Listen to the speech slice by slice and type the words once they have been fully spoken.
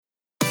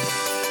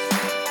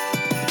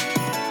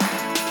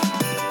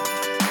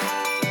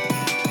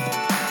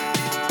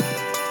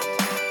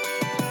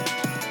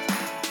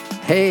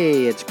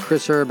Hey, it's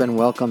Chris Erb, and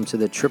welcome to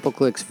the Triple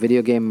Clicks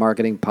Video Game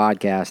Marketing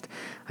Podcast.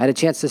 I had a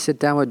chance to sit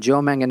down with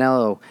Joe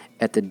Manganiello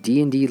at the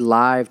D&D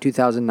Live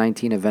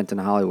 2019 event in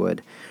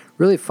Hollywood.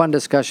 Really fun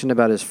discussion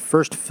about his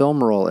first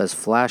film role as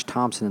Flash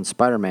Thompson in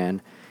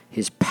Spider-Man,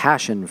 his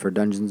passion for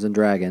Dungeons &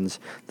 Dragons,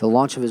 the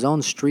launch of his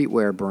own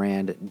streetwear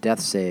brand,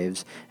 Death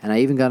Saves, and I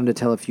even got him to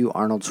tell a few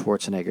Arnold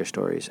Schwarzenegger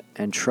stories.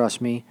 And trust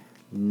me,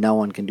 no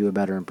one can do a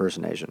better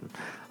impersonation.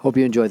 Hope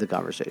you enjoyed the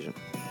conversation.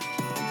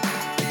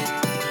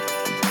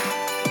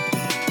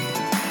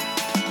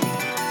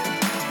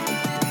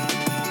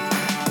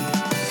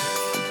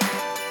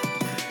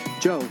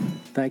 Joe,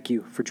 thank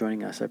you for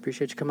joining us. I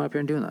appreciate you coming up here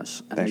and doing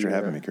this. Thanks for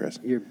having me, Chris.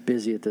 You're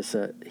busy at this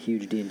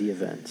huge D&D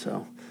event,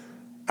 so.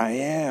 I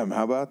am.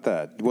 How about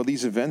that? Well,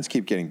 these events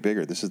keep getting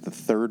bigger. This is the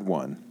third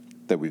one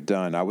that we've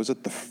done. I was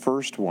at the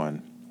first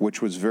one,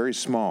 which was very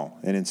small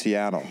and in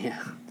Seattle.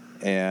 Yeah.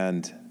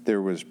 And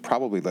there was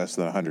probably less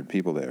than 100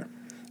 people there.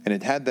 And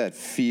it had that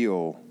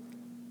feel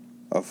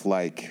of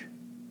like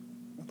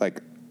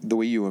the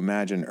way you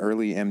imagine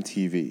early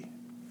MTV.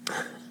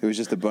 It was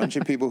just a bunch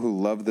of people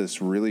who love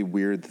this really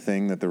weird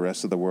thing that the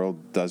rest of the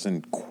world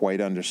doesn't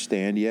quite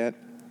understand yet,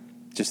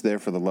 just there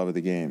for the love of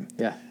the game.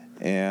 Yeah.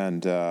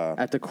 And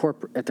at the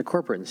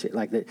corporate,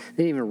 like they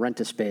didn't even rent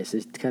a space.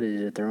 They kind of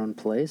did it at their own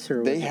place,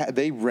 or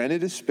they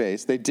rented a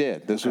space. They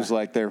did. This was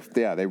like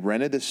they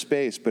rented a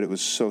space, but it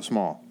was so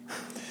small,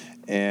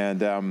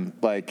 and we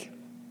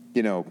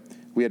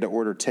had to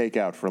order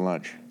takeout for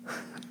lunch.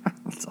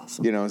 That's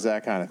awesome. It was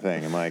that kind of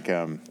thing,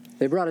 and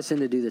they brought us in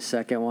to do the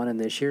second one and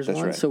this year's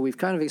one, right. So we've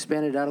kind of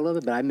expanded out a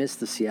little bit. But I missed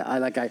the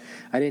Seattle. I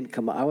didn't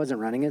come. I wasn't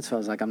running it, so I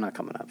was like, I'm not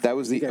coming up. That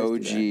was the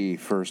OG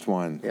first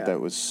one. Yeah.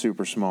 That was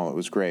super small. It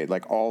was great.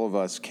 Like all of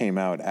us came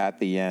out at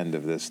the end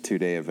of this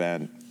 2-day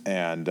event,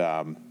 and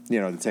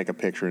to take a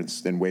picture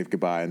and wave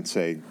goodbye and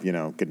say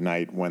good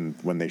night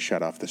when they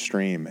shut off the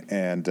stream,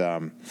 and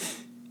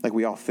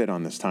we all fit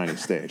on this tiny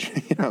stage.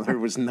 There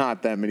was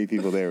not that many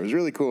people there. It was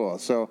really cool.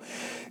 So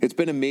it's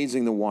been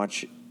amazing to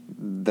watch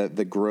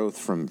the growth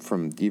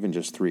from even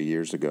just 3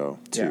 years ago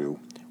to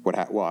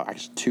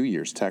actually 2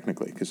 years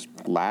technically, because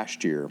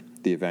last year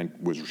the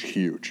event was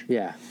huge.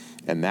 Yeah.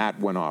 And that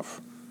went off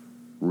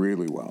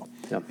really well.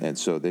 Yep. And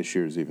so this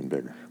year is even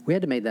bigger. We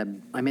had to make that.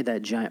 I made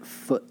that giant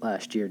foot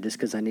last year just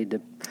because I need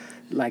to,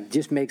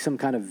 just make some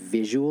kind of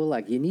visual.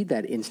 Like you need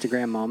that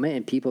Instagram moment,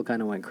 and people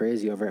kind of went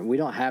crazy over it. And we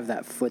don't have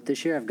that foot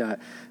this year.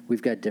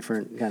 We've got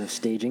different kind of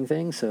staging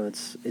things, so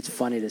it's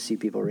funny to see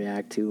people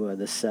react to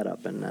the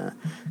setup and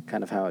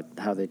kind of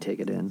how they take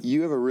it in.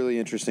 You have a really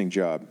interesting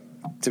job,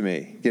 to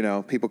me.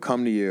 People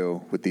come to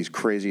you with these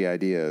crazy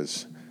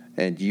ideas,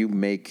 and you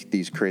make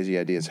these crazy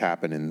ideas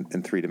happen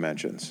in 3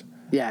 dimensions.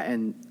 Yeah,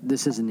 and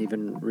this isn't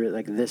even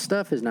really, this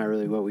stuff is not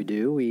really what we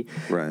do. We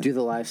do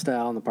the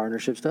lifestyle and the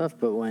partnership stuff,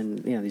 but when,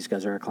 these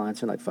guys are our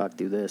clients, they're like, fuck,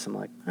 do this. I'm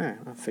like, all right,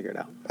 I'll figure it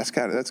out. That's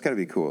got to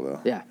be cool, though.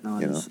 Yeah, no,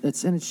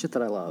 it's shit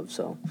that I love,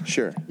 so.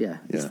 Sure. Yeah,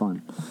 it's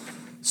fun.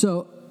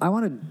 So I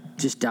want to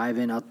just dive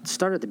in. I'll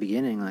start at the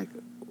beginning,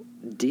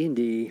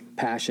 D&D,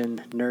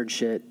 passion, nerd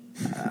shit.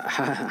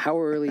 How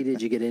early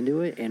did you get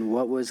into it, and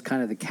what was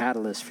kind of the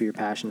catalyst for your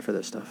passion for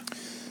this stuff?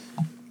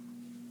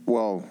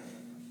 Well,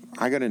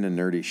 I got into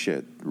nerdy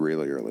shit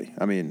really early.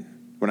 I mean,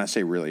 when I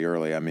say really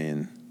early, I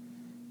mean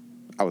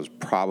I was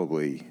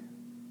probably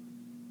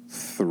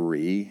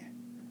 3,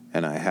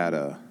 and I had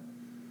a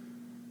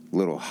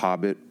little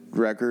Hobbit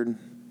record,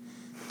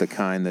 the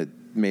kind that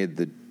made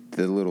the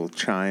little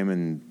chime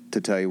and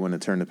to tell you when to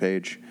turn the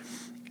page.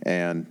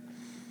 And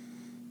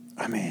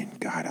I mean,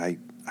 God, I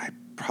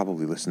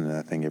probably listened to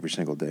that thing every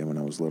single day when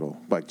I was little,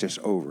 just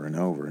over and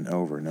over and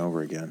over and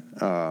over again.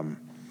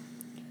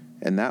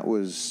 And that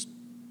was,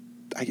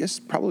 I guess,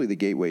 probably the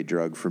gateway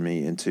drug for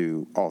me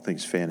into all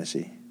things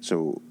fantasy.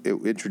 So it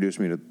introduced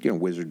me to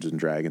wizards and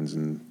dragons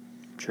and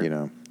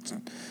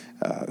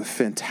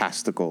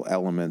fantastical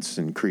elements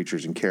and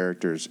creatures and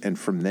characters. And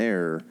from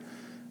there,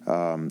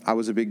 I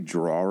was a big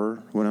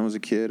drawer when I was a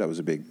kid. I was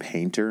a big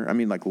painter. I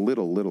mean,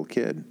 little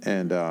kid.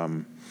 And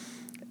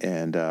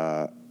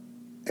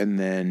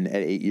then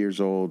at 8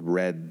 years old,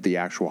 read the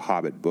actual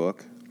Hobbit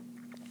book.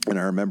 And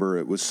I remember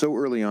it was so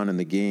early on in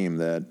the game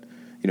that,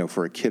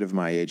 for a kid of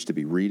my age to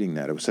be reading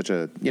that, it was such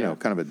a,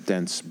 kind of a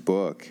dense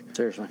book.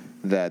 Seriously.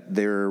 That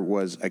there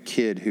was a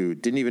kid who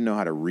didn't even know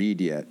how to read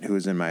yet, who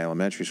was in my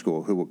elementary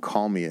school, who would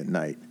call me at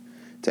night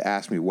to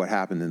ask me what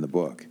happened in the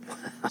book.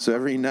 So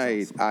every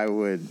night I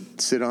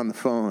would sit on the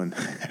phone,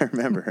 I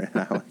remember,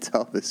 and I would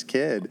tell this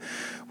kid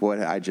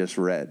what I just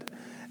read.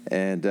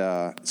 And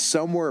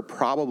somewhere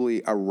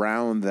probably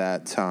around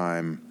that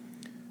time,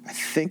 I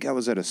think I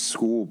was at a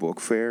school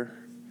book fair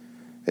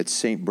at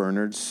St.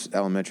 Bernard's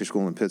Elementary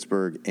School in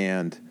Pittsburgh,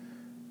 and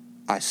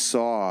I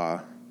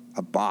saw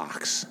a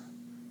box,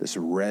 this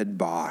red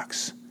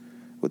box,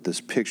 with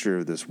this picture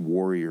of this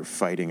warrior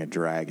fighting a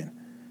dragon,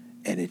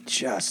 and it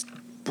just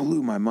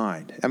blew my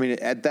mind. I mean,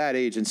 at that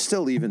age, and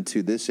still even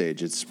to this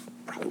age, it's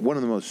probably one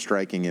of the most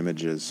striking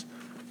images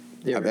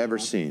I've ever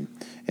seen.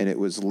 And it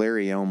was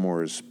Larry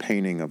Elmore's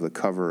painting of the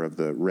cover of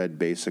the red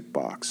basic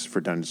box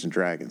for Dungeons &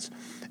 Dragons.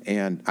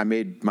 And I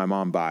made my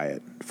mom buy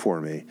it for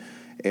me.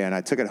 And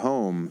I took it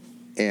home,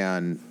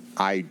 and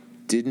I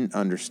didn't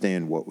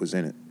understand what was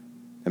in it.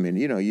 I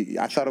mean,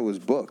 I thought it was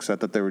books. I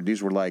thought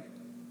these were like,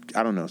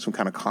 I don't know, some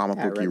kind of comic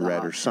book you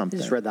read or something.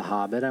 I just read The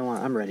Hobbit.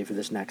 I'm ready for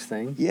this next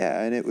thing.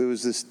 Yeah, and it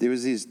was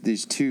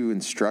these two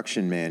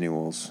instruction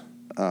manuals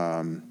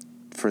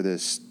for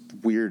this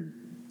weird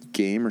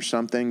game or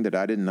something that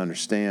I didn't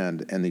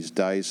understand, and these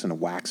dice and a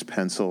wax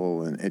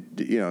pencil and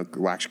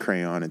wax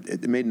crayon.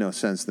 It made no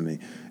sense to me,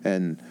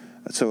 and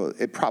so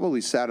it probably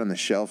sat on the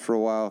shelf for a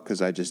while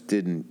because I just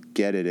didn't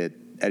get it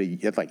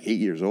at like 8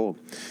 years old.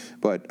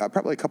 But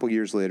probably a couple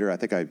years later, I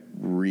think I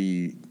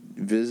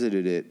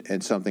revisited it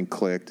and something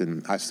clicked,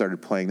 and I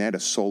started playing. They had a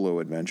solo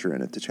adventure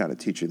in it to try to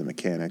teach you the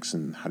mechanics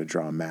and how to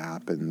draw a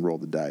map and roll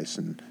the dice,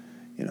 and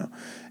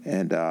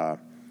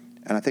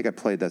I think I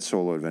played that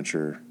solo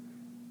adventure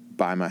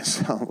by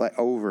myself, like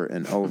over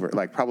and over,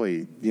 like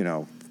probably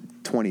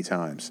 20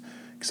 times,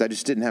 because I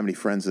just didn't have any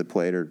friends that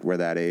played or were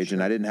that age,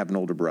 and I didn't have an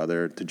older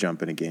brother to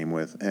jump in a game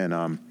with,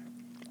 and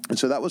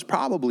so that was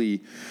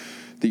probably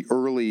the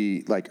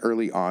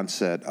early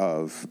onset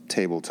of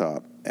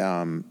tabletop.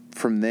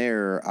 From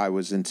there, I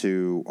was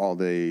into all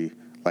the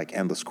like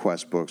Endless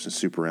Quest books and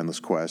Super Endless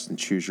Quest and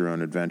Choose Your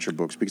Own Adventure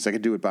books because I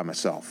could do it by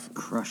myself.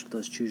 Crushed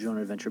those Choose Your Own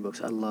Adventure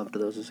books. I loved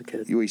those as a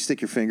kid. You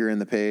stick your finger in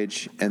the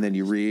page, and then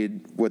you read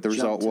what the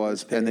result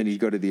was, and then you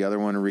go to the other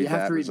one and read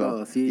that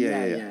result. You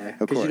have to read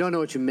both. Because you don't know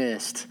what you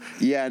missed.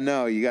 Yeah,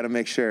 no, you got to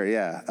make sure,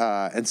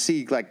 and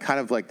see kind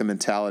of the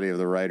mentality of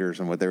the writers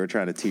and what they were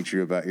trying to teach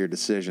you about your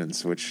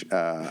decisions, which,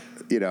 but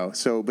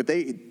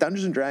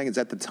Dungeons & Dragons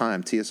at the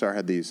time, TSR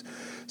had these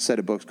set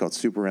of books called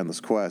Super Endless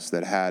Quest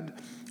that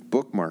had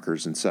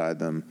bookmarkers inside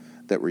them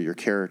that were your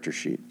character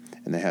sheet,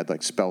 and they had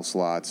spell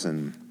slots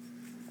and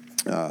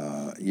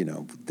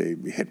they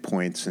hit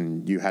points,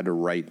 and you had to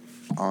write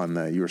on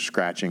you were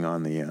scratching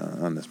on the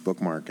on this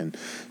bookmark, and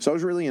so I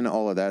was really into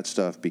all of that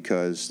stuff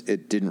because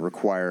it didn't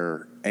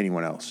require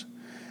anyone else.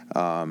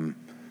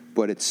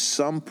 But at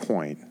some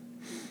point,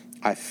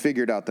 I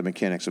figured out the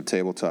mechanics of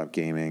tabletop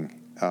gaming.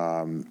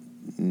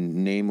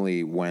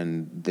 Namely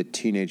when the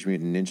Teenage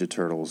Mutant Ninja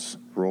Turtles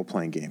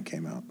role-playing game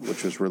came out,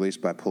 which was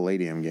released by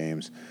Palladium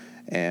Games,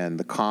 and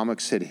the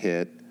comics had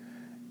hit,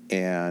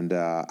 and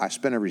I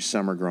spent every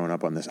summer growing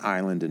up on this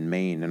island in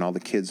Maine, and all the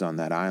kids on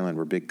that island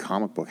were big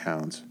comic book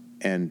hounds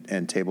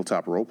and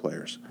tabletop role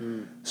players.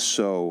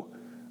 So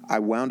I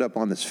wound up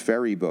on this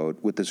ferry boat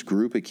with this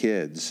group of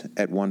kids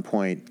at one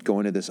point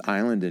going to this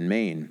island in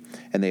Maine,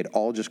 and they'd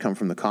all just come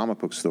from the comic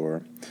book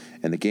store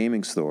and the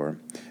gaming store,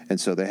 and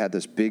so they had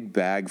this big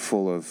bag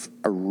full of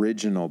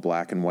original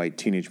black and white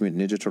Teenage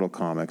Mutant Ninja Turtle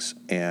comics,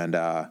 and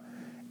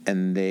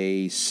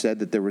they said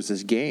that there was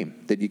this game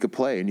that you could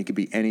play, and you could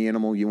be any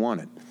animal you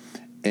wanted,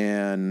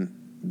 and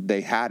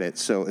they had it.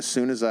 So as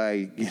soon as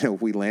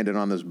we landed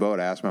on this boat,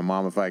 I asked my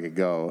mom if I could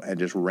go, and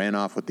just ran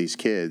off with these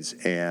kids,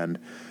 and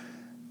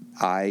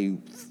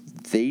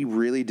they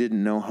really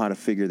didn't know how to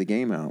figure the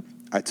game out.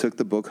 I took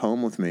the book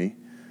home with me,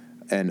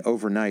 and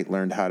overnight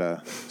learned how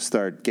to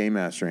start game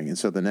mastering. And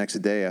so the next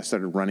day I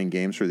started running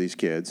games for these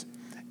kids,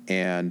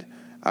 and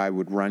I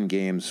would run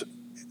games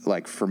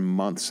for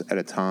months at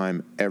a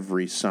time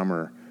every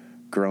summer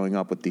growing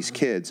up with these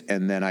kids.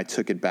 And then I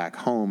took it back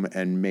home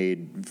and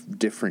made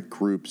different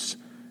groups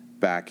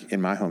back in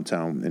my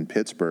hometown in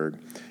Pittsburgh.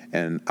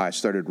 And I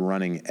started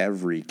running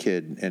every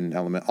kid in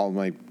all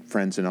my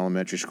friends in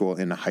elementary school,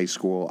 in high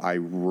school. I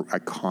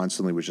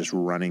constantly was just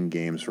running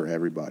games for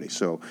everybody.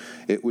 So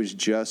it was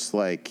just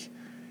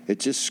it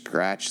just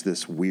scratched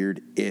this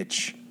weird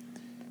itch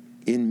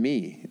in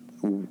me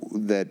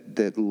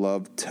that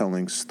loved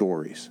telling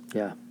stories.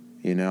 Yeah.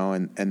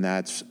 And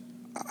that's,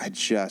 I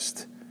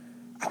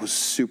was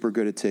super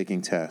good at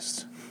taking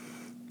tests.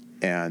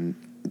 And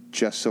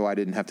just so I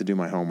didn't have to do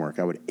my homework,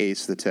 I would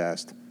ace the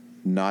test,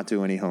 not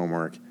do any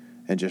homework,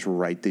 and just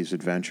write these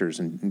adventures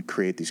and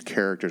create these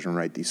characters and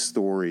write these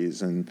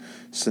stories and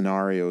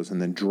scenarios and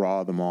then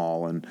draw them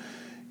all. And,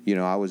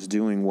 I was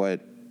doing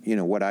what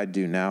I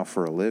do now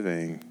for a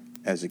living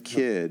as a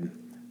kid,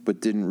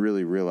 but didn't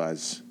really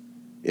realize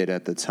it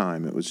at the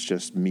time. It was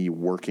just me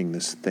working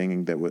this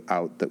thing that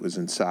was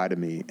inside of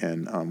me.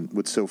 And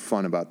what's so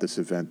fun about this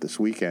event this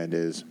weekend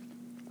is,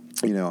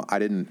 I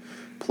didn't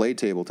play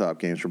tabletop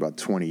games for about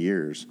 20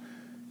 years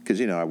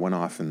because, I went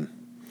off and,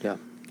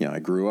 I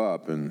grew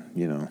up and,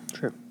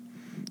 Sure.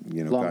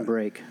 Long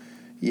break.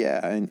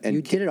 Yeah, and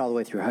you did it all the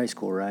way through high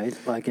school, right?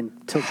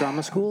 Until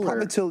drama school,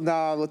 probably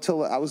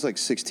until I was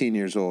 16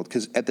 years old.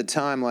 Because at the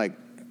time,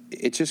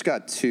 it just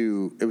got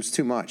it was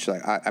too much.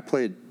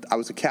 I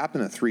was a captain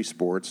of 3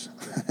 sports.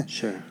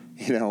 Sure.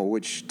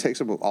 Which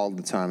takes up all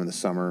the time in the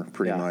summer,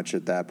 pretty much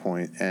at that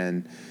point.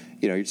 And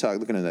you're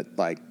looking at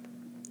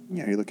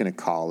you're looking at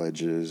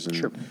colleges and.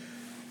 Sure.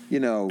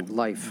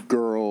 Life,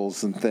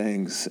 girls and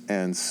things,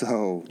 and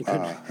so you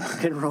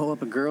couldn't roll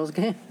up a girls'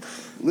 game.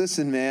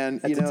 Listen, man,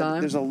 At the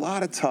time? there's a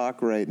lot of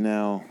talk right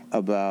now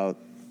about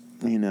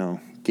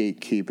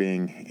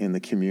gatekeeping in the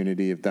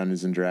community of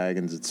Dungeons and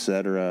Dragons,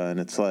 etc. And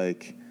it's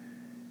like,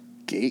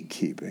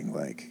 gatekeeping,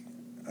 like,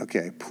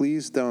 okay,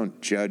 please don't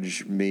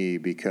judge me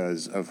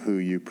because of who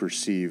you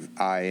perceive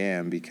I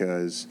am,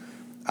 because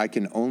I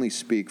can only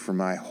speak for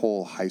my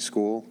whole high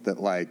school that,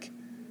 like,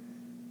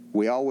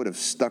 we all would have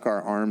stuck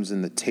our arms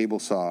in the table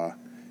saw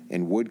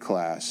in wood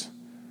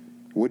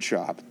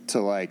shop to,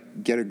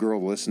 like, get a girl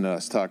to listen to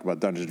us talk about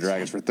Dungeons and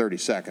Dragons for 30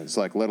 seconds,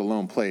 like, let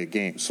alone play a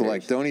game. So,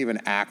 like, don't even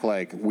act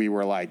like we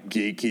were, like,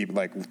 gatekeep,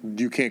 like,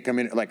 you can't come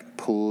in, like,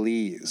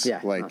 please. Yeah,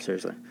 like, no,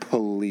 seriously.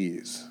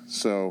 Please.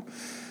 So...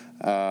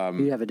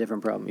 you have a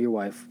different problem. Your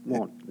wife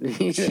won't.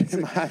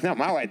 No,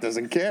 my wife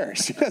doesn't care.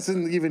 She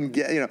doesn't even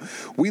get,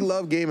 we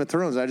love Game of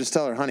Thrones. I just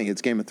tell her, honey,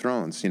 it's Game of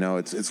Thrones.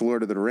 It's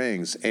Lord of the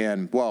Rings.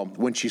 And, well,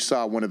 when she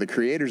saw one of the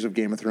creators of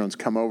Game of Thrones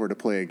come over to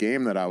play a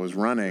game that I was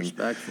running,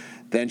 Respectful.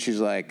 Then she's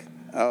like,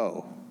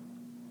 oh,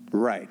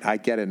 right, I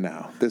get it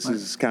now. This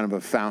is kind of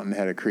a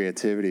fountainhead of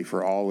creativity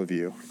for all of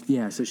you.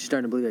 Yeah, so she's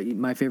starting to believe that.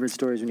 My favorite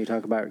story is when you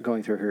talk about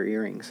going through her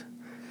earrings.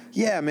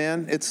 Yeah,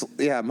 man. Because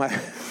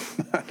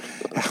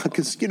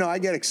I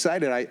get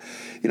excited. I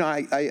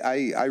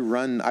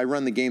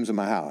run the games in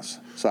my house,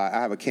 so I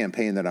have a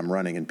campaign that I'm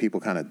running, and people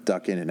kind of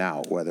duck in and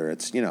out. Whether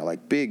it's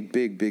like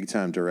big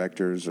time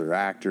directors or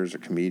actors or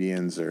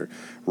comedians or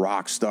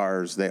rock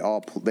stars, they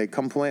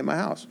come play at my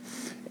house,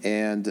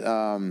 and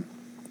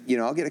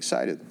I'll get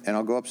excited and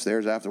I'll go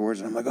upstairs afterwards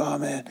and I'm like, oh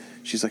man.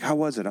 She's like, how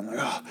was it? I'm like,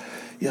 oh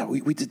yeah,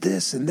 we did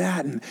this and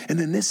that and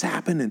then this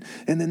happened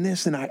and then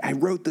this and I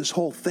wrote this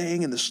whole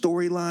thing and the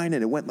storyline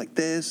and it went like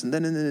this and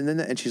then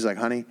and she's like,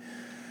 honey,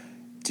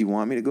 do you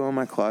want me to go in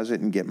my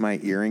closet and get my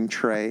earring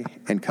tray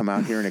and come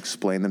out here and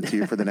explain them to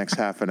you for the next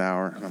half an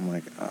hour? And I'm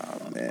like,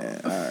 oh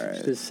man, all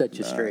right. Just set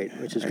you straight,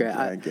 which is great.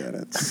 I get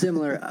it.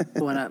 Similar,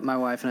 when my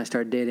wife and I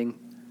started dating,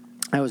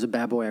 I was a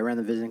bad boy. I ran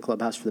the visiting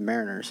clubhouse for the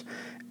Mariners.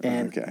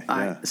 And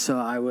I'm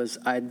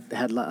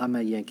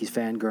a Yankees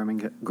fan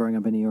growing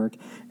up in New York,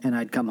 and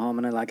I'd come home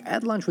and I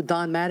had lunch with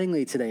Don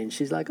Mattingly today, and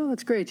she's like, "Oh,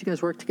 that's great. You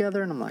guys work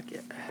together?" And I'm like, "Yeah,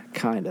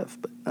 kind of,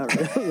 but not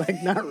really."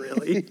 Not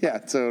really. Yeah,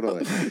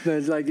 totally. It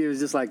was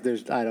just like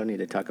I don't need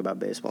to talk about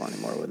baseball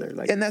anymore with her.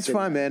 And that's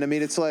fine, man. I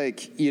mean, it's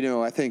like,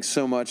 I think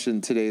so much in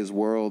today's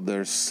world,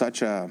 there's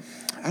such a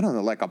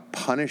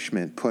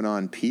punishment put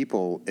on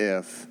people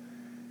if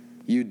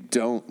you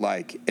don't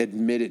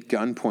admit at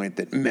gunpoint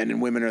that men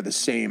and women are the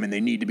same and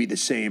they need to be the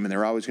same and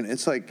they're always going to.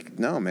 It's like,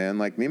 no, man,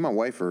 me and my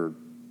wife are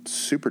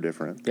super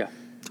different. Yeah,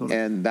 totally.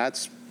 And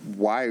that's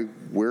why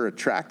we're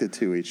attracted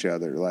to each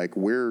other.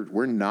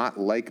 We're not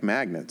like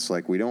magnets.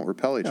 We don't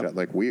repel each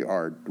other. We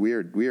are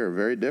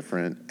very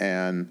different,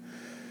 and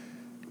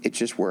it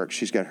just works.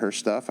 She's got her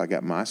stuff, I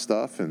got my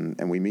stuff,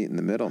 and we meet in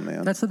the middle,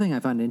 man. That's the thing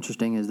I find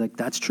interesting is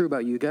that's true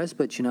about you guys,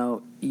 but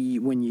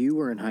when you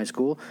were in high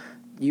school,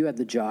 you had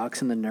the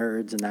jocks and the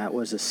nerds, and that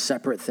was a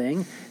separate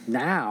thing.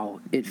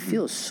 Now, it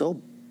feels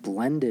so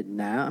blended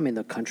now. I mean,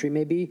 the country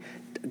may be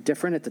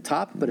different at the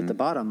top, but at the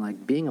bottom,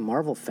 being a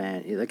Marvel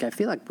fan, I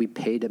feel like we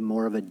paid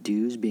more of a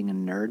dues being a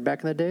nerd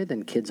back in the day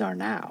than kids are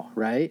now,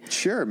 right?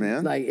 Sure,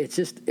 man.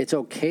 It's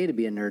okay to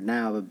be a nerd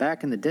now, but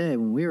back in the day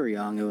when we were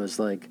young, it was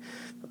like,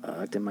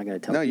 am I going to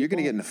tell No, people? you're going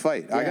to get in a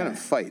fight. Yeah. I got in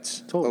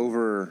fights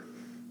over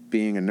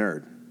being a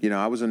nerd.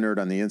 I was a nerd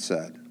on the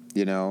inside.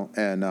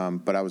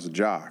 But I was a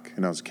jock,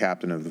 and I was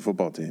captain of the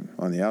football team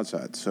on the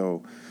outside.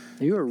 So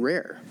you were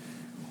rare.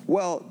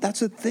 Well,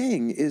 that's the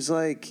thing is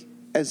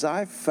as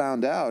I've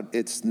found out,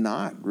 it's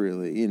not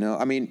really,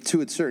 I mean, to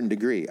a certain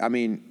degree. I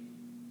mean,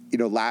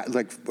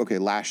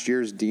 last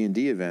year's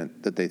D&D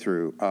event that they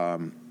threw,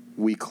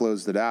 we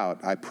closed it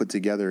out. I put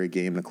together a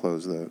game to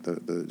close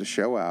the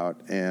show out,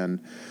 and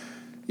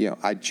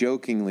I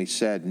jokingly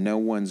said no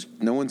one's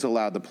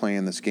allowed to play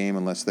in this game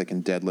unless they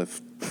can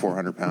deadlift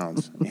 400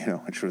 pounds,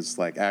 which was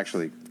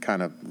actually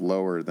kind of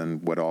lower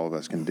than what all of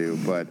us can do.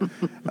 But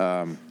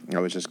I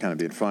was just kind of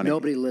being funny.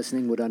 Nobody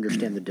listening would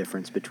understand the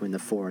difference between the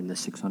 4 and the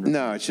 600.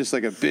 No, it's just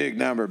a big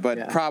number, but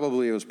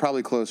it was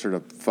probably closer to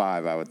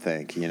 5, I would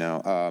think.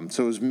 So it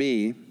was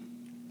me.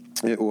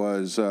 It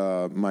was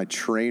my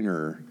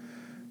trainer,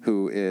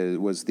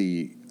 who was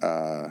the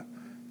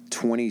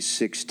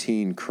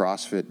 2016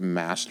 CrossFit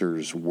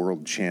Masters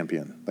world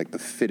champion, the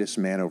fittest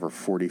man over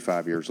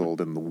 45 years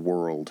old in the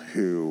world,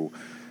 who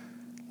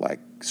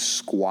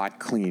squat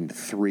cleaned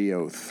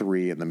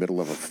 303 in the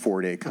middle of a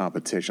 4-day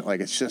competition.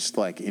 It's just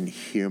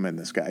inhuman.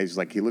 This guy,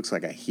 he looks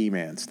like a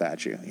He-Man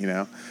statue,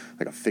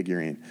 like a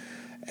figurine.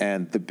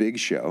 And the Big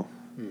Show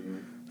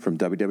from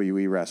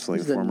WWE Wrestling,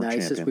 he's the former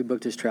nicest champion. We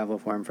booked his travel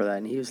for him for that,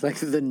 and he was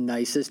the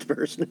nicest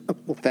person.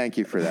 Thank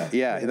you for that.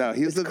 Yeah, no,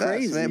 he's the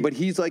crazy. best, man. But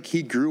he's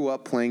he grew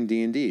up playing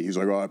D&D. He's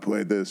I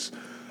played this.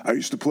 I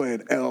used to play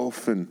an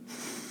elf, and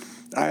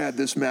I had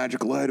this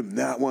magical item.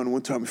 That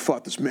one time we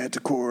fought this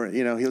manticore.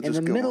 He'll just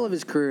in the middle of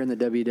his career in the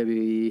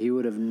WWE, he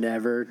would have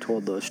never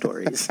told those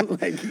stories.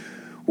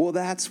 Well,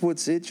 that's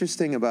what's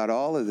interesting about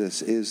all of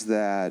this is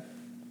that,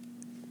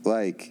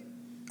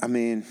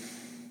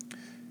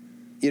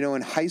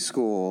 in high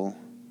school,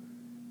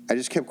 I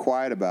just kept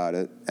quiet about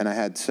it, and I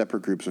had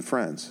separate groups of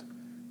friends.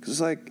 Because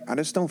it's like, I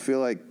just don't feel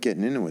like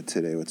getting into it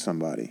today with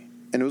somebody.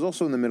 And it was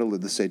also in the middle of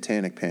the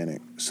Satanic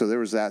Panic, so there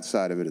was that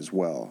side of it as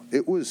well.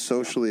 It was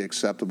socially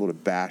acceptable to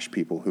bash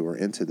people who were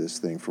into this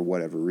thing for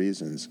whatever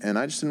reasons, and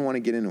I just didn't want to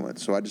get into it,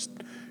 so I just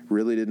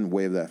really didn't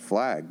wave that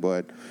flag.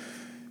 But,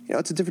 you know,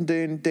 it's a different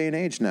day and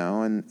age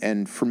now,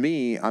 and for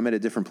me, I'm at a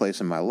different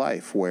place in my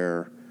life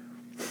where,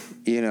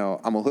 you know,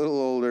 I'm a little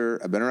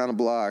older, I've been around the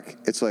block.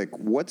 It's like,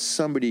 what's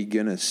somebody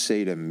going to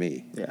say to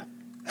me? Yeah.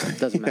 It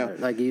doesn't matter.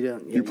 Like, you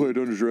don't... You play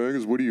Dungeons &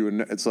 Dragons? What are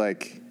you... It's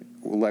like,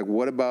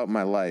 what about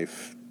my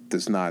life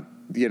does not,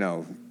 you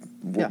know,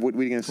 what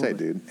are you going to say,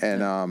 dude?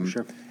 And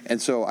sure.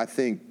 And so I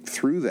think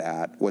through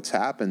that, what's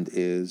happened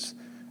is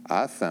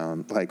I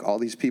found, like, all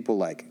these people,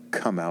 like,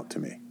 come out to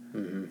me,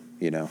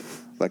 you know?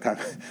 Like,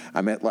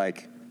 I'm at,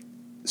 like,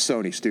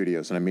 Sony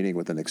Studios, and I'm meeting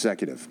with an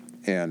executive,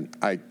 and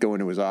I go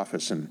into his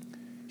office, and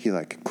he,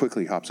 like,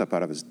 quickly hops up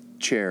out of his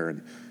chair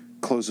and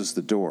closes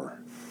the door.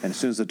 And as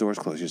soon as the door's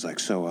closed, he's like,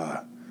 so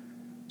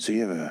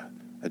you have a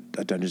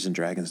Dungeons and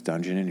Dragons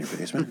dungeon in your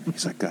basement?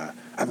 He's like, I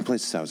haven't played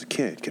since I was a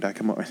kid. Could I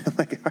come over? I'm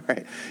like, all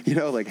right. You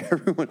know, like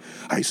everyone,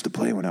 I used to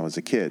play when I was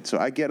a kid. So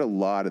I get a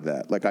lot of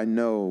that. Like I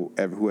know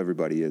who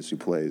everybody is who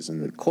plays.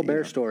 And the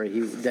Colbert story,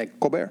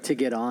 Colbert. To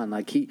get on,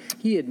 like he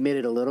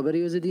admitted a little bit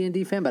he was a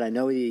D&D fan, but I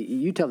know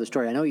you tell the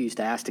story. I know he used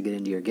to ask to get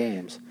into your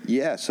games.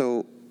 Yeah.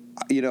 So,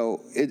 you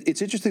know,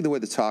 it's interesting the way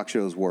the talk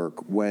shows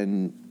work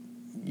when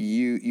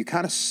you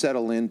kind of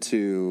settle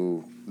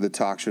into the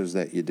talk shows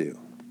that you do.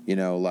 You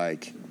know,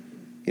 like,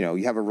 you know,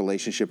 you have a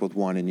relationship with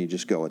one and you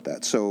just go with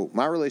that. So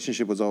my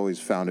relationship was always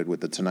founded with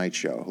The Tonight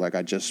Show. Like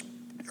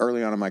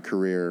early on in my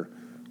career,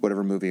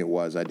 whatever movie it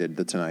was, I did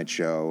The Tonight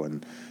Show.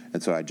 And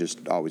so I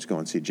just always go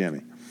and see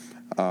Jimmy.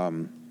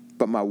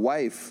 But my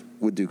wife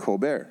would do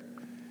Colbert.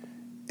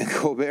 And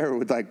Colbert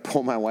would, like,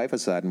 pull my wife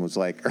aside and was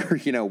like,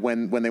 you know,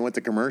 when they went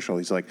to commercial,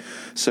 he's like,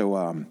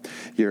 so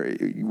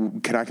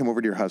can I come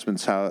over to your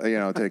husband's house? You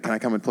know, can I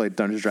come and play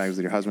Dungeons & Dragons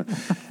with your husband?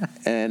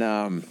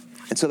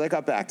 And so they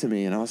got back to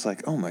me, and I was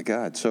like, oh, my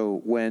God.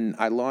 So when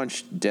I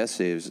launched Death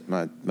Saves,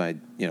 my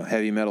you know,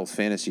 heavy metal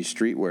fantasy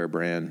streetwear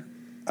brand,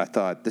 I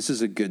thought this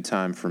is a good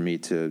time for me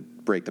to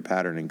break the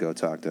pattern and go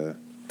talk to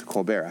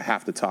Colbert. I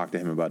have to talk to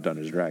him about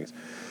Dungeons & Dragons.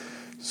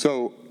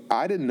 So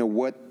I didn't know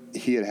what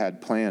he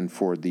had planned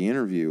for the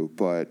interview,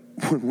 but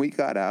when we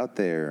got out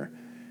there,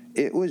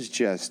 it was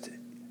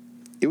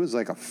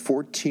like a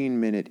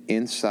 14-minute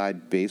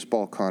inside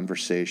baseball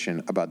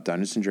conversation about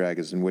Dungeons &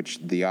 Dragons in which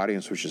the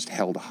audience was just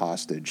held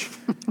hostage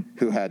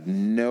who had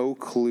no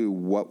clue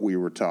what we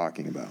were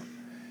talking about.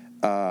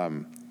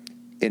 And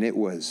it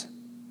was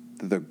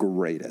the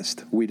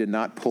greatest. We did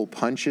not pull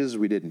punches.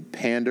 We didn't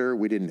pander.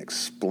 We didn't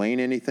explain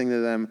anything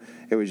to them.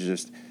 It was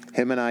just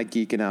him and I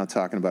geeking out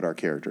talking about our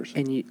characters.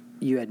 And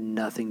you had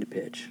nothing to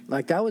pitch.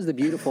 Like, that was the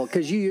beautiful,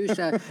 because you used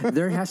to,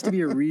 there has to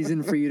be a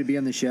reason for you to be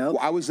on the show. Well,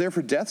 I was there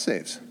for Death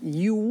Saves.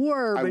 You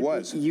were, but I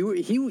was.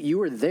 You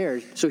were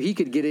there so he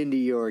could get into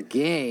your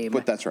game.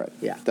 But that's right.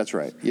 Yeah. That's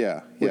right.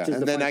 Yeah. Which is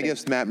And the then funny I thing.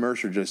 guess Matt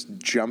Mercer just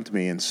jumped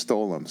me and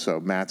stole him. So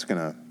Matt's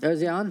gonna.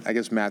 Was he on? I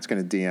guess Matt's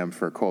gonna DM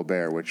for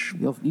Colbert, which.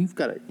 You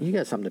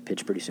got something to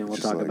pitch pretty soon. We'll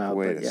just talk like, about.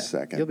 Wait but a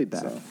second. You'll be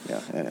back. So,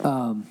 yeah.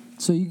 Anyway.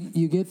 So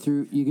you get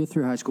through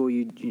high school.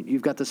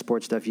 You've got the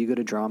sports stuff. You go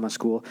to drama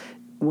school.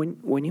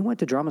 When you went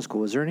to drama school,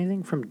 was there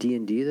anything from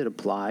D&D that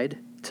applied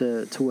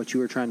to what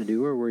you were trying to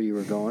do or where you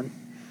were going?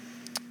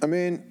 I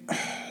mean,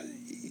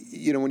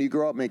 you know, when you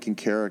grow up making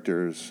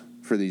characters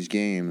for these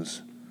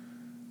games,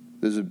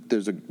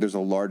 there's a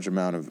large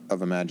amount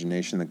of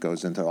imagination that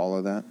goes into all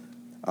of that.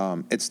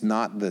 It's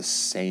not the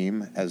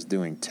same as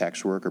doing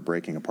text work or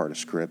breaking apart a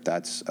script.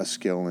 That's a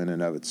skill in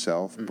and of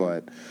itself,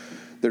 but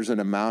there's an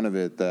amount of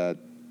it that,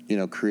 you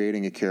know,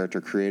 creating a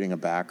character, creating a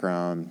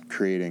background,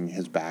 creating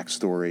his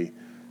backstory,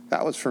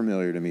 that was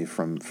familiar to me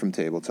from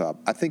tabletop.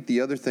 I think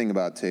the other thing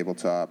about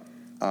tabletop,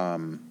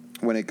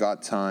 when it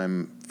got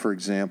time, for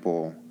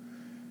example,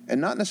 and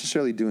not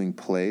necessarily doing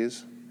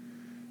plays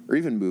or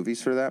even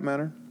movies for that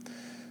matter,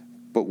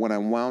 but when I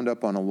wound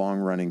up on a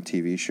long-running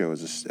TV show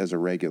as a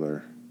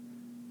regular,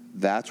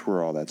 that's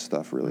where all that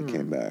stuff really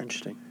came back.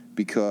 Interesting.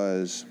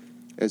 Because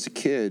as a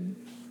kid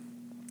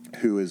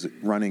who is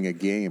running a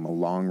game, a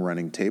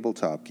long-running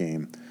tabletop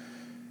game,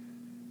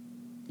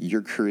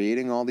 you're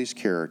creating all these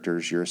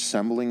characters, you're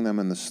assembling them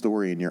in the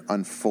story, and you're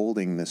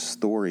unfolding this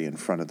story in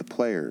front of the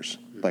players,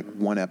 like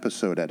one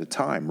episode at a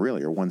time,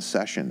 really, or one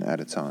session at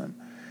a time.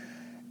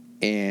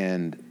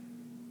 And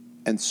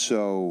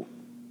so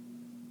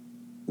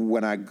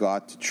when I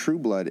got to True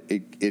Blood,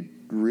 it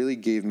really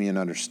gave me an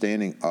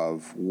understanding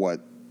of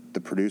what the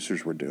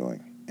producers were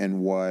doing and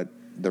what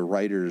the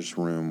writer's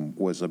room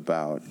was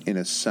about in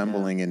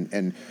assembling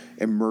and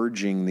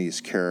emerging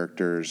these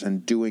characters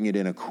and doing it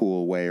in a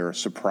cool way or a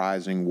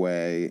surprising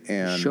way.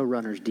 And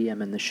showrunners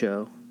DMing the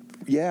show.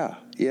 Yeah.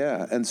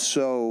 And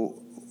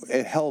so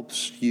it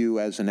helps you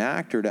as an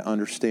actor to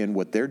understand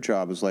what their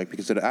job is like,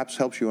 because it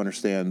helps you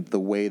understand the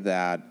way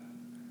that,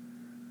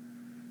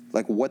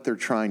 like, what they're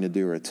trying to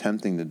do or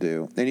attempting to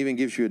do. And even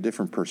gives you a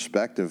different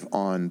perspective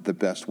on the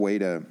best way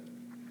to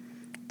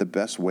the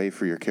best way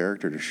for your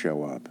character to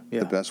show up.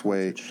 Yeah, the best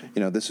way,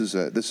 this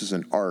is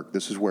an arc.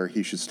 This is where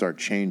he should start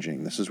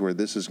changing. This is where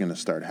this is going to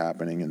start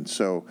happening. And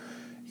so,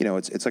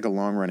 it's like a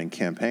long-running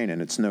campaign,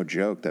 and it's no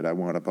joke that I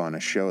wound up on a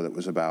show that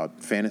was about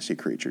fantasy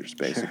creatures,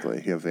 basically.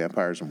 Sure. You have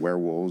vampires and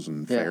werewolves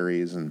and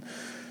fairies, and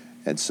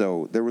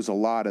so there was a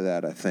lot of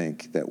that, I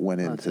think, that went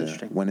into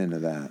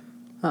that.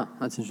 Oh,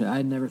 that's interesting. I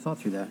had never thought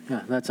through that.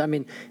 Yeah,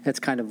 that's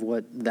kind of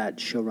what that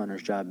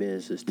showrunner's job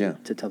is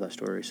to tell that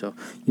story. So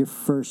your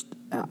first,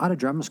 out of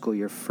drama school,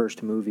 your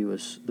first movie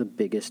was the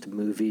biggest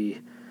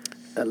movie,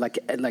 like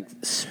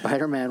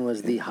Spider-Man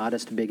was the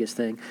hottest, biggest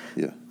thing.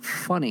 Yeah.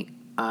 Funny.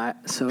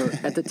 So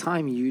at the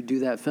time you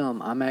do that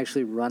film, I'm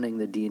actually running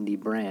the D&D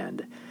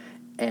brand,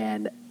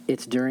 and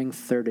it's during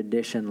 3rd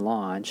edition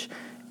launch.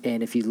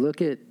 And if you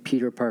look at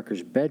Peter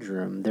Parker's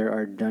bedroom, there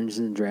are Dungeons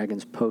and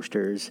Dragons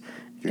posters.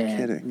 You're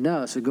kidding.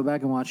 No, so go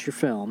back and watch your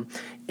film.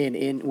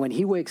 And when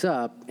he wakes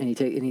up and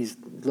he's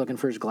looking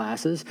for his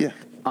glasses,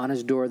 on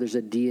his door there's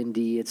a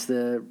D&D. It's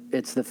the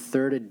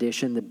 3rd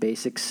edition, the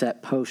basic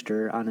set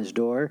poster on his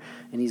door,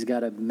 and he's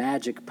got a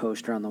magic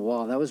poster on the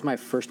wall. That was my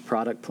first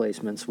product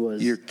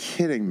placements. You're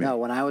kidding me. No,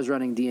 when I was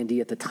running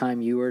D&D at the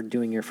time you were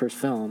doing your first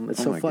film.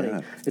 It's so funny.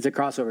 God. It's a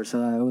crossover, so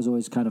I was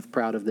always kind of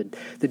proud of the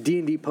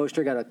D&D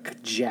poster. Got a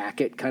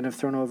jacket kind of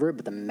thrown over it,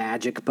 but the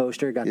magic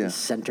poster got the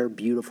center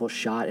beautiful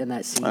shot in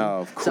that scene.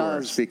 Oh, of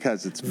course,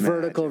 because it's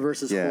vertical magic.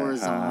 versus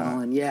horizontal,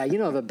 and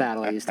the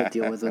battle I used to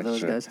deal with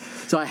those guys.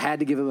 So I had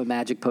to give him a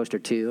magic poster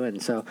too,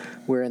 and so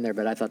we're in there.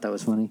 But I thought that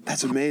was funny.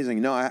 That's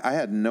amazing. No, I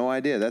had no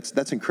idea.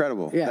 That's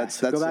incredible. Yeah,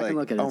 that's go back and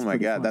look at it. Oh my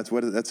God,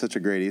 that's such a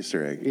great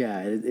Easter egg. Yeah,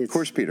 of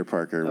course Peter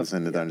Parker was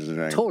into Dungeons and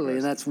Dragons. Totally,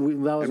 and that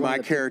was my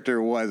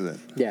character wasn't.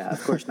 Yeah,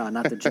 of course not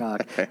the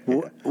jock.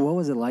 What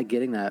was it like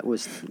getting that?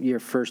 Was your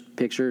first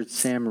picture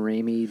Sam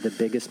Raimi, the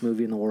biggest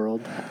movie in the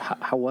world?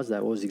 How was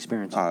that? What was the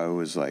experience? I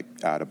was like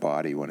out of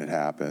body when it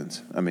happened.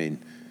 I mean,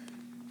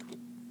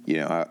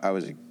 I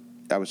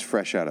was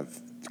fresh out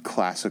of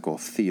classical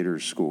theater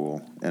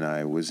school, and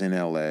I was in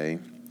L.A.,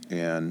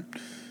 and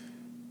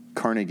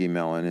Carnegie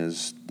Mellon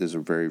is a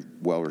very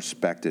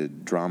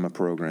well-respected drama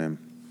program,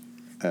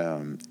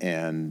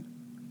 and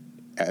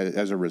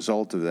as a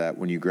result of that,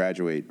 when you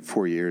graduate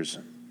 4 years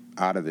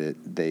out of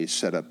it, they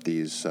set up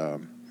these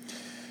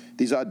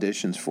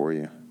auditions for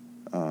you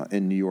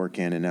in New York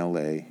and in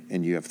L.A.,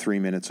 and you have 3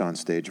 minutes on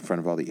stage in front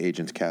of all the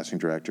agents, casting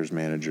directors,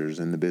 managers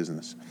in the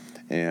business,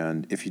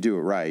 and if you do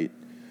it right,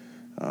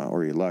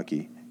 or you're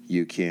lucky,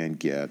 you can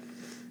get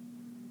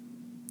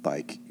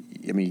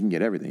you can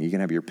get everything. You can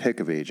have your pick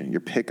of agent,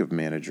 your pick of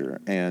manager,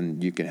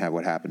 and you can have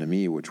what happened to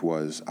me, which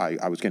was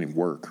I was getting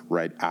work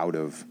right out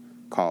of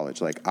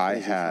college. Like I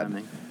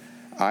had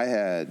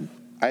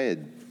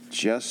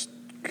just,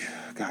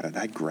 God, had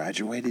I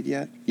graduated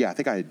yet? Yeah, I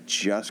think I had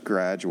just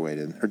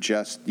graduated, or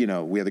just, we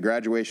had the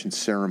graduation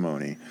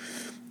ceremony.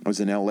 I was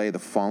in LA the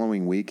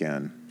following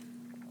weekend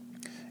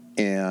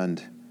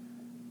and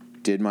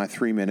did my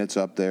 3 minutes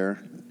up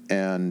there,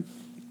 and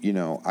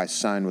I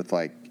signed with,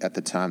 at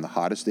the time, the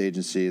hottest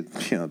agency,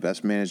 the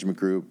best management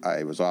group.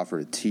 I was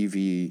offered a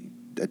TV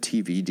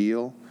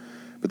deal,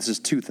 but this is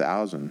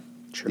 2000,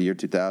 the year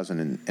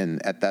 2000,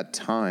 and at that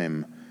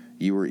time,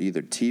 you were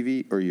either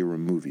TV or you were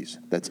movies.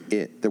 That's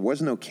it. There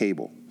was no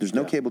cable. There's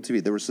no cable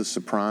TV. There was The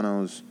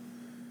Sopranos,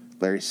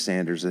 Larry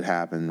Sanders that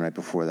happened right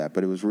before that,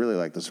 but it was really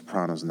like The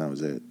Sopranos, and that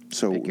was it.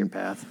 So pick your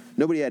path.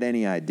 Nobody had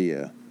any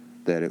idea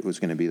that it was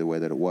going to be the way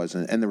that it was.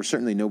 And there was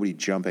certainly nobody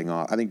jumping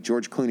off. I think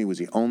George Clooney was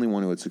the only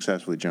one who had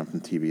successfully jumped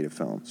from TV to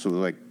film. So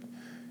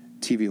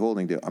TV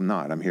holding deal, I'm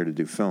not. I'm here to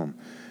do film.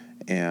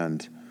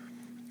 And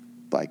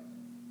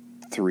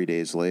 3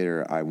 days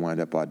later, I wound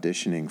up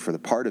auditioning for the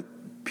part of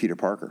Peter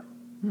Parker,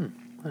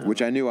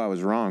 which I knew I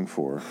was wrong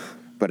for,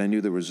 but I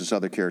knew there was this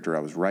other character I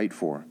was right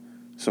for.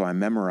 So I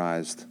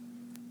memorized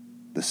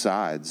the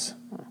sides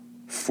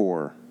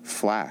for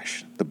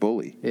Flash, the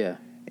bully. Yeah.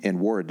 And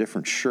wore a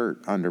different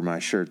shirt under my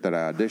shirt that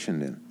I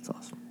auditioned in. That's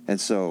awesome. And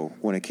so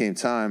when it came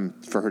time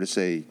for her to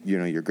say,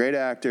 you're a great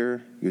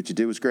actor, what you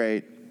did was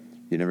great,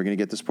 you're never going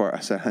to get this part, I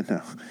said, I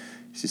know.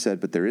 She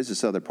said, but there is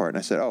this other part. And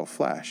I said, oh,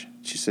 Flash.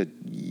 She said,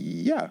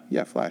 yeah,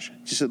 Flash.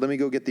 She said, let me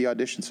go get the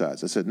audition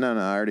sides. I said, no,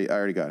 I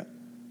already got it.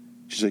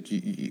 She's like,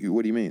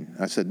 what do you mean?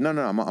 I said, no,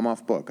 I'm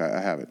off book. I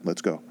have it.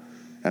 Let's go.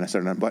 And I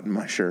started unbuttoning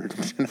my shirt,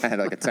 and I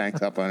had a tank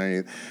top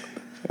underneath.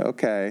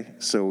 Okay,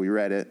 so we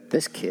read it.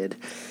 This kid.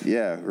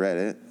 Yeah, read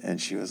it, and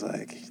she was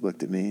like,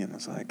 looked at me and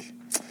was like,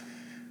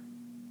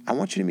 I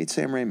want you to meet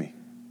Sam Raimi.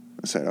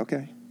 I said,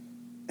 okay.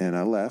 And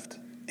I left,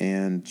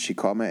 and she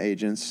called my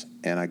agents,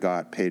 and I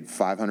got paid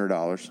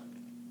 $500,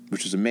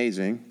 which was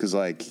amazing, because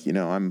I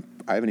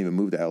haven't even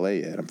moved to LA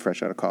yet. I'm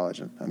fresh out of college,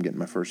 and I'm getting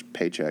my first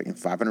paycheck, and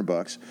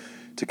 $500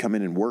 to come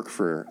in and work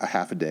for a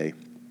half a day,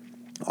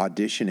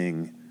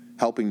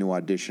 helping to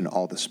audition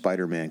all the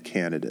Spider-Man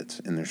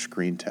candidates in their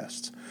screen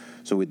tests.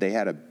 So they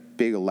had a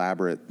big,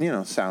 elaborate,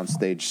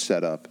 soundstage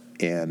setup,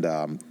 and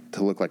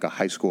to look like a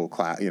high school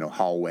class,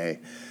 hallway.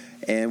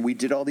 And we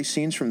did all these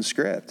scenes from the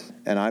script.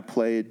 And I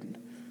played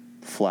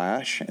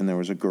Flash, and there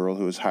was a girl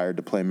who was hired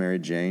to play Mary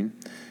Jane.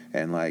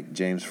 and like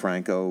James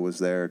Franco was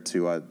there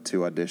to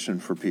audition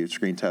for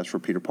screen test for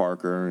Peter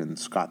Parker, and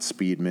Scott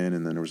Speedman,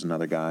 and then there was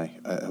another guy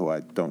who I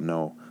don't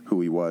know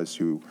who he was,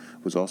 who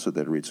was also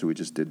there to read. So we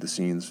just did the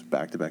scenes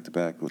back to back to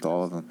back with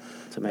all of them.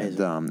 It's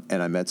amazing.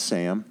 And I met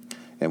Sam,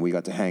 and we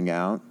got to hang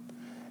out.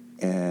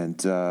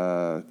 And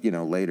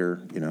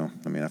later,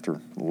 I mean, after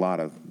a lot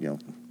of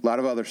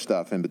other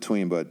stuff in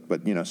between, but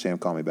Sam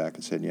called me back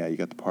and said, "Yeah, you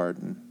got the part."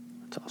 And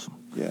that's awesome.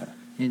 Yeah.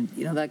 And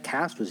that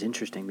cast was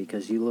interesting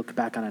because you look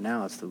back on it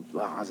now, it's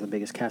the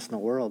biggest cast in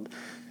the world.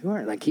 You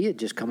weren't like he had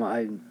just come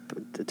off.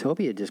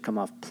 Tobey had just come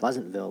off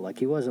Pleasantville. Like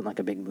he wasn't like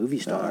a big movie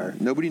star.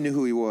 Nobody knew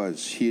who he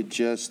was. He had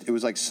just. It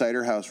was like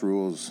Cider House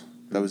Rules.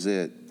 That was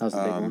it. That was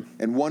the big one.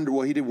 And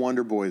he did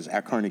Wonder Boys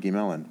at Carnegie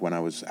Mellon when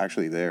I was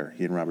actually there.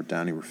 He and Robert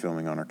Downey were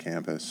filming on our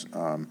campus.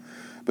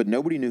 But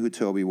nobody knew who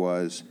Tobey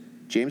was.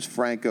 James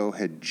Franco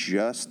had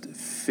just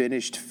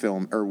finished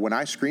film, or when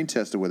I screen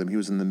tested with him, he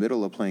was in the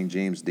middle of playing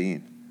James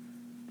Dean.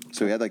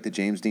 So he had like the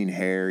James Dean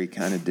hair. He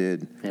kind of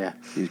did. Yeah.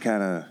 He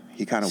kind of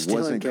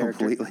wasn't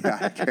completely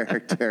out of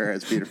character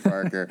as Peter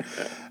Parker.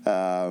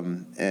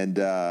 And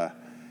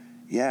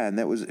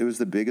it was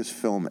the biggest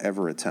film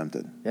ever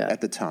attempted at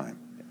the time.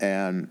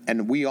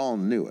 And we all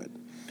knew it.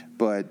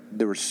 But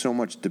there was so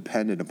much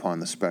dependent upon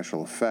the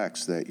special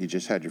effects that you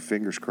just had your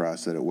fingers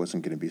crossed that it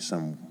wasn't going to be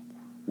some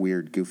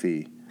weird,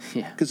 goofy.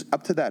 Yeah. Because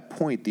up to that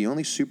point, the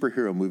only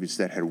superhero movies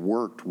that had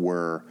worked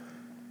were,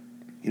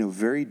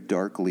 very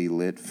darkly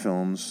lit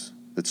films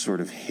that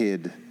sort of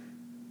hid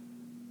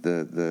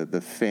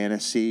the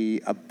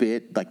fantasy a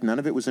bit. Like none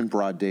of it was in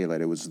broad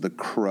daylight. It was The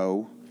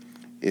Crow.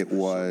 It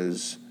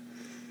was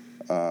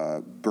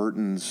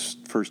Burton's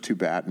first two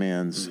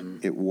Batmans. Mm-hmm.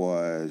 It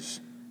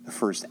was the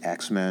first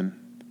X-Men.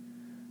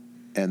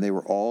 And they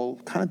were all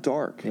kind of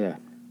dark. Yeah.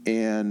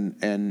 And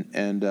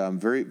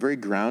very, very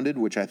grounded,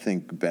 which I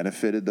think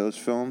benefited those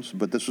films.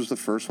 But this was the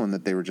first one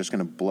that they were just going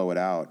to blow it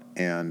out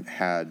and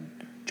had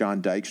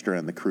John Dykstra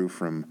and the crew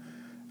from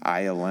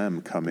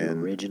ILM come in. The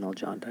original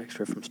John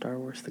Dykstra from Star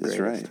Wars, the That's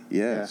greatest. right.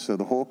 Yeah. So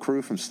the whole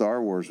crew from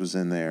Star Wars was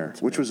in there,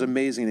 which was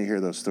amazing to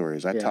hear those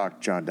stories. I talked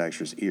John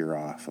Dykstra's ear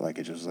off. Like,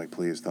 it just was like,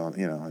 please don't,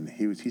 and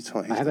he's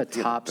I have a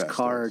Topps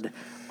card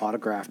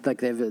autographed.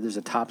 Like, there's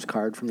a Topps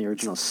card from the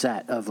original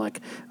set of,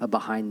 like, a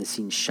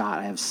behind-the-scenes shot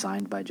I have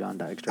signed by John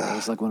Dykstra. It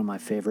was, like, one of my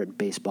favorite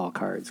baseball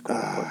cards,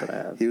 quote-unquote, that I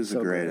have. He was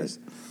the greatest.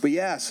 But,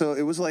 yeah, so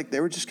it was like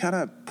they were just kind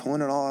of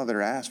pulling it all out of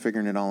their ass,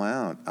 figuring it all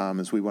out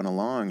as we went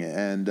along.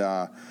 And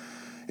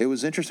it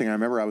was interesting. I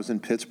remember I was in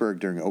Pittsburgh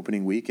during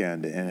opening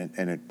weekend,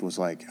 and it was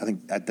like, I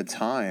think at the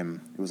time,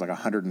 it was like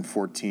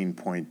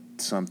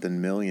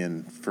 114-point-something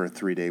million for a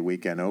 3-day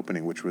weekend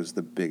opening, which was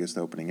the biggest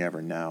opening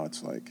ever. Now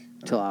it's like...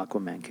 Till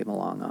Aquaman came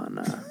along on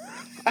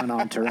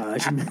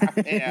Entourage.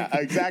 Yeah,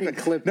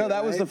 exactly.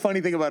 That was the funny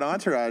thing about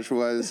Entourage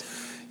was,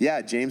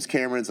 James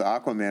Cameron's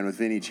Aquaman with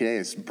Vinny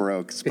Chase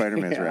broke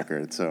Spider-Man's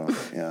record. So,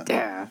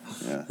 yeah.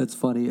 That's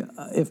funny.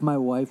 If my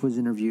wife was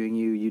interviewing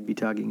you, you'd be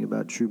talking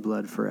about True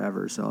Blood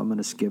forever. So I'm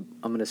gonna skip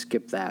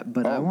that.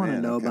 But I want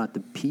to know about the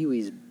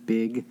Pee-wee's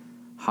Big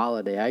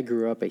Holiday. I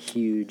grew up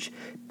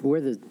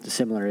we're the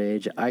similar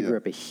age. I grew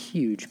up a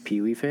huge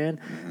Pee-wee fan.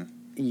 Mm-hmm.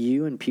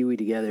 You and Pee-wee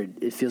together,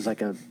 it feels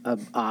like a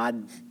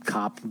odd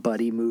cop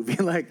buddy movie.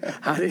 Like,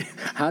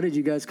 how did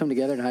you guys come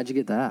together, and how'd you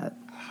get that?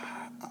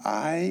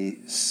 I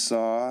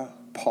saw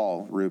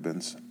Paul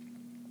Reubens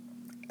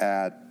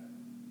at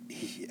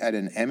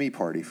an Emmy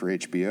party for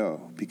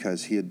HBO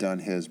because he had done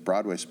his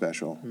Broadway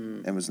special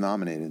and was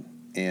nominated,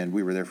 and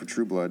we were there for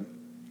True Blood.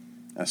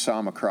 I saw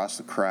him across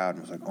the crowd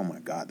and was like, "Oh my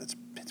God, it's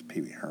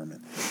Pee-wee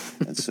Herman,"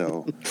 and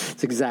so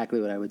it's exactly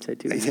what I would say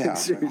too. Yeah,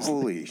 like,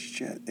 holy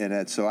shit!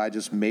 And so I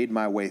just made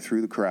my way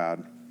through the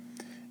crowd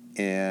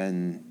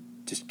and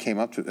just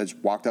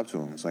walked up to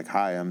him. I was like,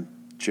 "Hi, I'm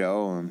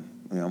Joe, and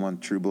I'm on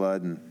True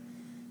Blood, and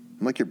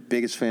I'm like your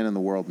biggest fan in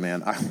the world,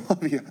 man. I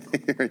love you.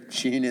 You're a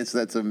genius.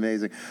 That's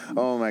amazing.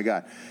 Oh my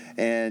God!"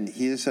 And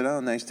he just said,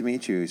 "Oh, nice to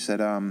meet you." He said,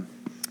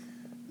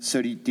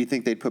 "So do you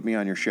think they'd put me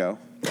on your show?"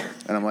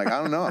 And I'm like,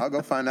 "I don't know. I'll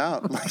go find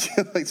out.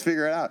 Let's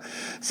figure it out."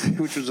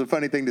 Which was a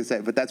funny thing to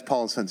say, but that's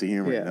Paul's sense of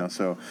humor,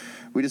 So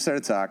we just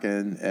started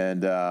talking,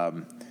 and I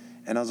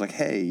was like,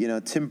 "Hey,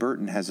 Tim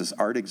Burton has this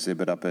art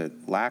exhibit up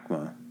at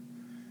LACMA.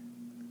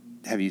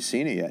 Have you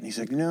seen it yet?" And he's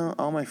like, "No,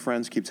 all my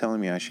friends keep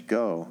telling me I should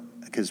go."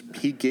 Because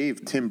he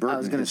gave Tim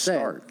Burton his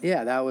start.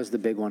 Yeah, that was the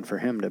big one for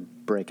him to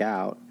break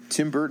out.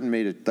 Tim Burton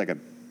made it like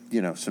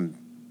some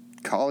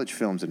college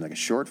films and like a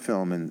short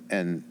film,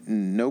 and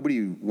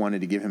nobody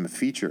wanted to give him a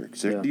feature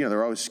because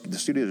they're always, the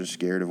studios are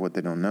scared of what they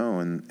don't know,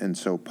 and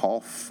so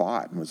Paul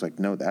fought and was like,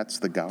 "No, that's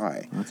the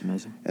guy." That's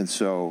amazing. And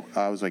so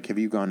I was like, "Have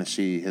you gone to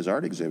see his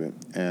art exhibit?"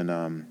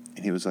 And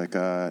he was like,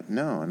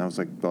 "No." And I was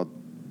like, "Well,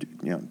 do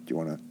you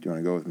want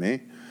to go with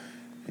me?"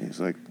 And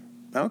he's like,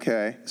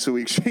 "Okay." So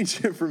we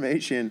exchanged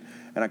information,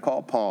 and I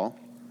called Paul,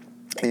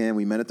 and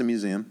we met at the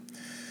museum,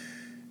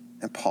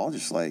 and Paul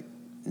just like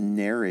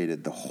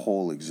narrated the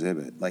whole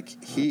exhibit.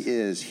 Like he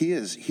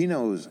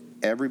knows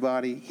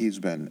everybody. He's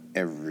been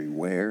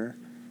everywhere.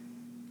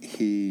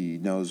 He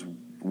knows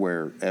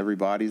where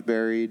everybody's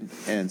buried,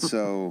 and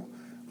so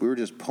we were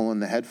just pulling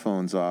the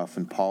headphones off,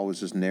 and Paul was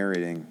just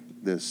narrating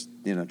this,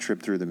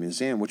 trip through the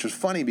museum, which was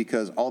funny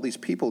because all these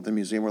people at the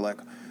museum were like,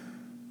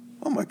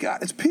 "Oh my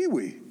God, it's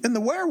Pee-wee and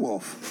the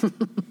werewolf!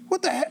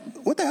 What the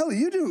hell are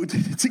you doing?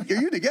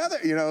 Are you together?"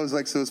 It was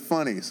like, so it was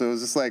funny. So it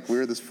was just like we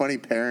were this funny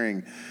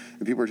pairing,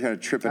 and people were kind of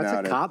tripping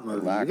out. That's a cop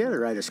movie. You got to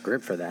write a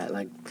script for that,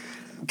 like.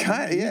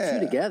 Kind of, yeah. You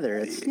two together.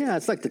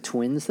 It's like the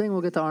twins thing.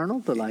 We'll get to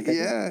Arnold, but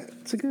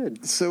it's a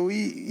good. So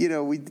we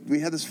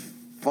had this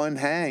fun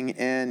hang,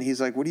 and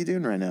he's like, "What are you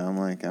doing right now?" I'm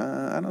like,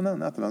 "I don't know,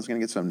 nothing. I was gonna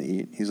get something to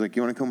eat." He's like,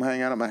 "You want to come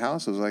hang out at my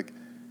house?" I was like,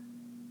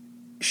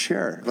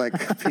 "Sure."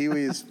 Like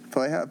Pee-wee's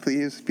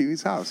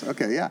Pee-wee's house.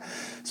 Okay, yeah.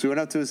 So we went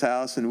up to his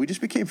house, and we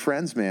just became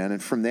friends, man.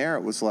 And from there,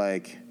 it was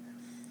like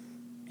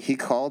he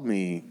called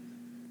me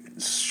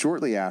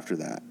shortly after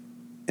that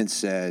and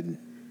said,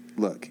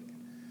 "Look,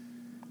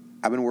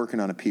 I've been working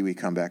on a Pee-wee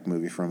comeback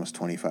movie for almost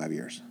 25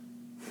 years.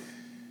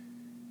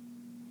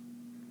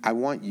 I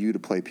want you to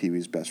play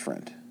Pee-wee's best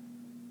friend.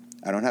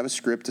 I don't have a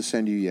script to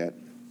send you yet.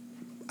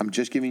 I'm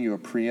just giving you a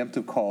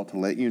preemptive call to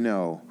let you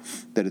know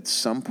that at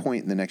some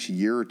point in the next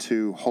year or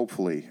two,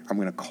 hopefully, I'm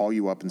going to call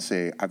you up and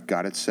say, I've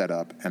got it set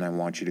up, and I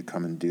want you to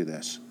come and do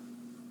this."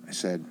 I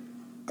said,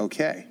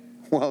 "Okay.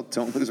 Well,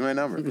 don't lose my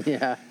number."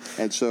 Yeah.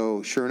 And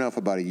so, sure enough,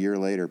 about a year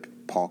later,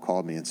 Paul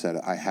called me and said,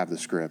 "I have the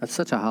script." That's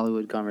such a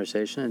Hollywood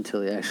conversation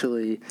until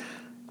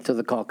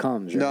the call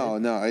comes,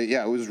 right? No,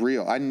 yeah, it was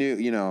real. I knew,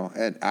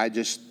 and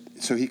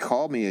so he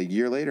called me a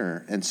year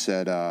later and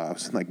said, I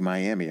was in like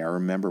Miami. I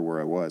remember where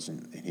I was.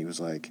 And he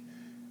was like,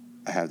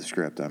 "I have the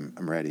script. I'm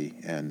ready.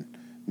 And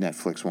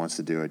Netflix wants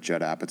to do it.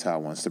 Judd Apatow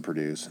wants to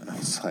produce." And I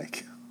was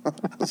like,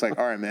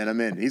 "All right, man,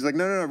 I'm in." He's like,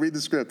 no, read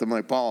the script. I'm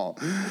like, "Paul,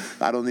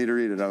 I don't need to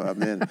read it.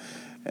 I'm in."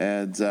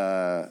 And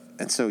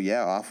so,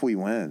 yeah, off we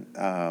went.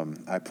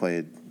 I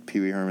played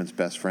Pee-wee Herman's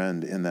best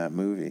friend in that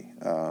movie,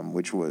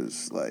 which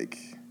was like...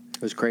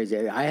 It was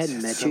crazy. I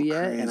hadn't met you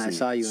yet, and I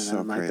saw you, and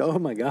I'm like, "Oh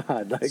my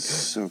God!" Like,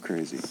 so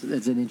crazy.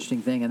 It's an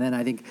interesting thing. And then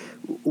I think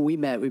we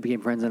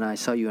became friends, and I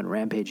saw you in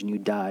Rampage, and you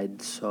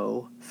died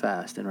so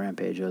fast in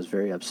Rampage. I was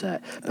very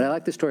upset. But I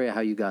like the story of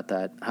how you got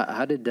that.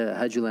 How did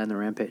you land the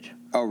Rampage?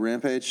 Oh,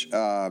 Rampage.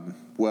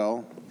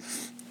 Well,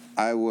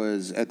 I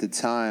was at the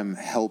time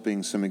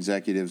helping some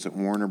executives at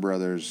Warner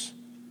Brothers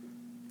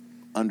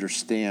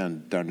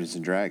understand Dungeons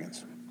and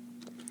Dragons,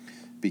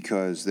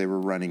 because they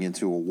were running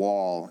into a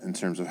wall in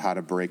terms of how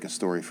to break a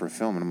story for a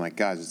film. And I'm like,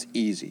 "Guys, it's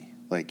easy.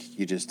 Like,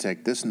 you just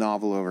take this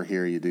novel over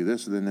here, you do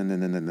this, and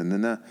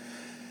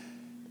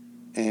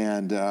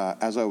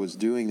as I was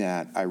doing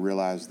that, I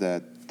realized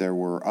that there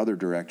were other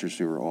directors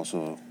who were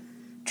also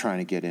trying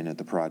to get in at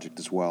the project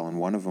as well. And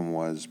one of them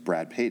was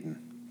Brad Payton.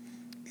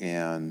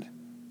 And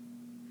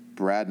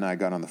Brad and I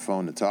got on the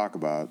phone to talk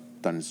about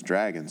Dungeons and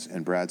Dragons,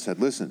 and Brad said,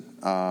 "Listen,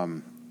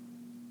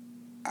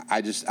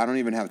 I don't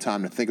even have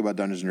time to think about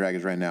Dungeons &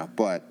 Dragons right now,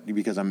 but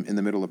because I'm in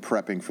the middle of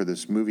prepping for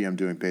this movie I'm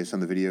doing based on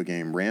the video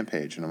game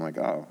Rampage." And I'm like,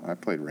 "Oh, I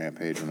played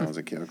Rampage when I was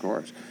a kid, of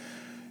course."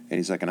 And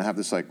he's like, "And I have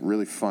this like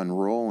really fun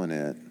role in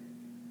it.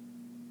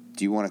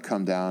 Do you want to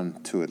come down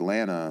to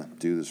Atlanta,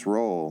 do this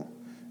role,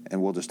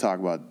 and we'll just talk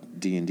about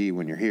D&D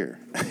when you're here?"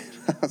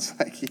 I was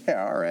like,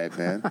 "Yeah, all right,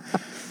 man."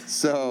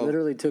 So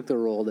literally took the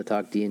role to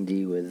talk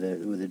D&D with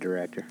the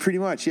director. Pretty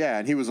much, yeah.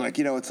 And he was like,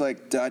 "It's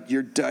like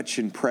you're Dutch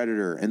and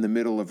Predator in the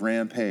middle of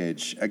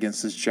Rampage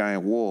against this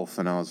giant wolf."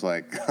 And I was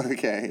like,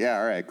 "Okay, yeah,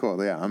 all right,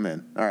 cool, yeah, I'm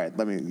in. All right,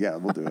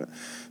 we'll do it."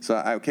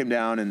 So I came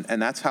down,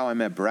 and that's how I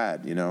met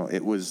Brad.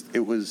 It was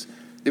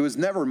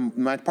never,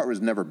 my part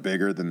was never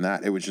bigger than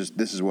that. It was just,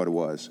 this is what it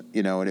was,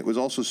 and it was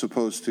also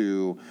supposed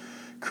to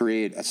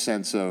create a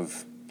sense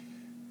of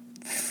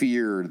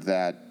fear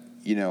that,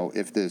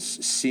 if this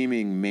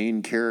seeming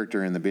main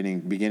character in the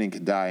beginning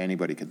could die,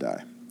 anybody could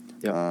die.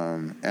 Yep.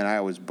 And I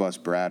always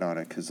bust Brad on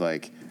it because,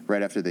 like,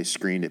 right after they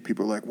screened it,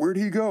 people were like, "Where'd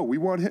he go? We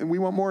want him. We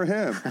want more of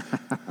him."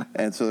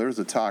 And so there was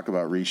a talk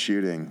about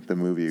reshooting the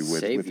movie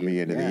with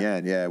me into the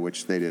end,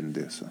 which they didn't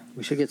do. So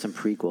we should get some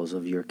prequels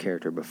of your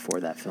character before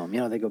that film.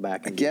 They go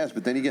back and... I guess,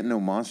 but then you get no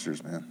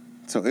monsters, man.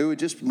 So it would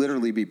just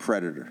literally be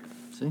Predator.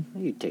 See?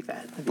 You'd take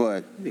that.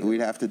 But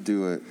we'd have to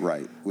do it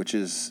right, which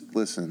is,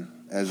 listen...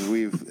 As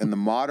we've, in the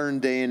modern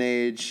day and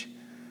age,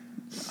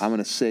 I'm going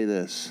to say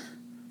this: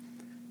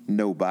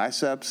 no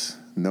biceps,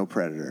 no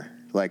Predator.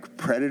 Like,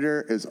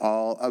 Predator is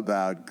all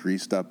about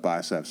greased up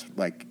biceps.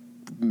 Like,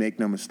 make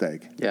no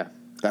mistake. Yeah.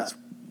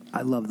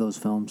 I love those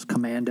films.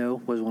 Commando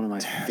was one of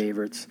my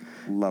favorites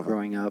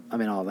growing up. I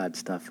mean, all that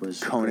stuff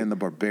was... Conan the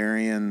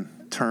Barbarian,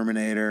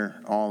 Terminator,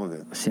 all of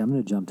it. See, I'm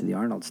going to jump to the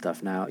Arnold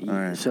stuff now.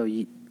 Right. So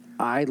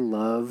I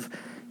love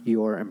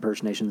your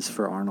impersonations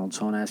for Arnold.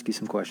 So I want to ask you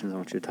some questions. I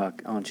want you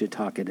to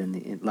talk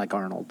it like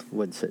Arnold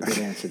would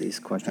answer these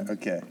questions.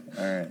 Okay.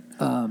 All right.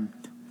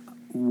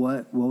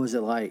 What was it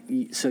like?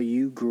 So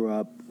you grew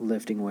up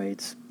lifting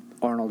weights.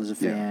 Arnold is a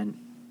fan.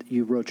 Yeah.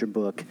 You wrote your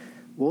book.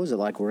 What was it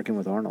like working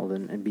with Arnold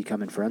and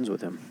becoming friends with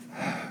him?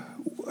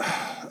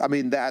 I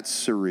mean, that's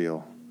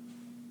surreal.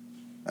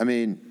 I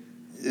mean,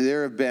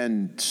 there have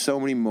been so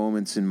many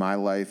moments in my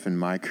life and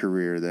my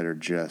career that are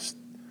just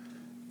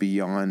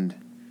beyond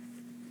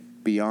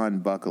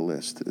beyond bucket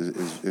list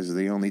is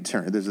the only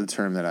term. There's a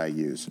term that I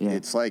use. Yeah.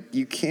 It's like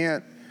you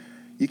can't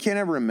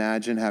ever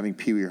imagine having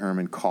Pee Wee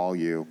Herman call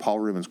you, Paul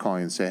Rubens call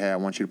you and say, "Hey, I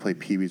want you to play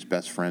Pee Wee's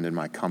best friend in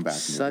my comeback movie."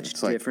 Such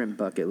different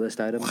bucket list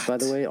items, by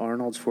the way.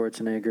 Arnold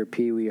Schwarzenegger,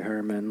 Pee Wee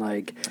Herman,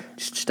 like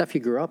just stuff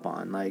you grew up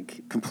on,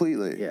 like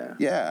completely.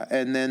 Yeah.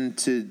 And then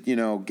to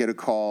get a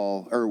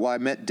call, I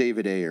met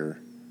David Ayer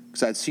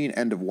because I'd seen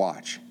End of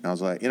Watch, and I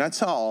was like, and I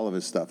saw all of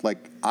his stuff.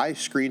 Like I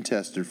screen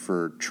tested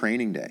for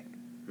Training Day.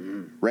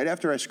 Right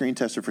after I screen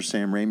tested for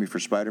Sam Raimi for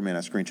Spider-Man,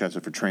 I screen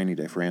tested for Training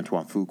Day for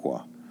Antoine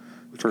Fuqua.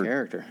 For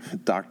character?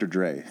 Dr.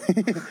 Dre.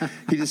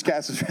 He just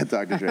cast us at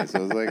Dr. Dre. So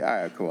I was like, all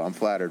right, cool. I'm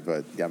flattered,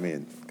 but I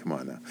mean, come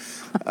on now.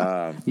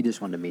 He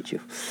just wanted to meet you.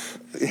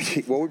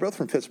 Well, we're both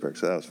from Pittsburgh,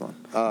 so that was fun.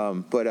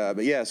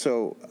 But yeah,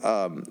 so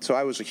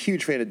I was a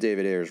huge fan of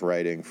David Ayer's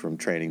writing from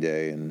Training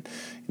Day, and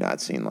I'd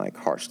seen like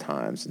Harsh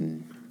Times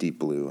and Deep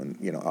Blue and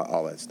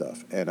all that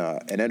stuff. And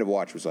End of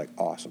Watch was like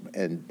awesome.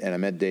 And I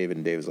met David,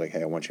 and David was like,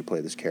 "Hey, I want you to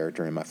play this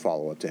character in my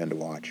follow-up to End of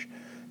Watch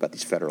about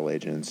these federal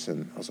agents."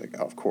 And I was like,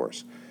 "Oh, of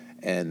course."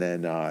 And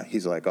then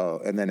he's like,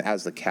 "Oh," and then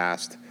as the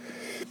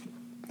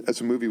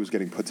movie was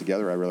getting put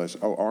together, I realized,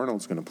 oh,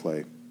 Arnold's going to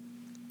play,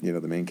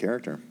 the main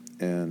character.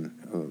 And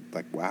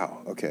like,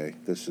 wow, okay,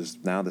 this is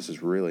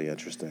really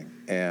interesting.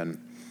 And,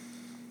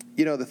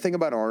 the thing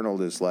about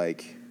Arnold is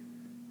like,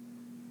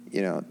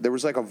 there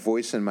was like a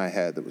voice in my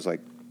head that was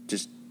like,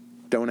 just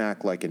don't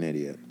act like an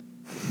idiot.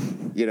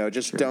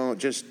 Just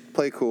just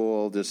play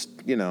cool, just,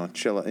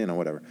 chill,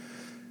 whatever.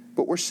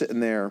 But we're sitting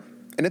there,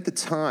 and at the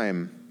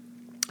time,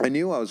 I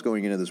knew I was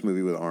going into this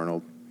movie with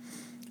Arnold,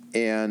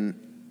 and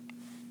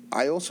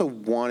I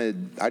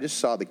just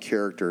saw the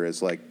character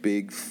as like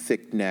big,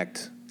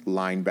 thick-necked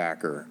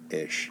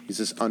linebacker-ish. He's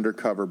this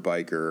undercover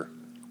biker,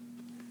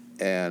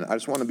 and I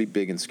just want to be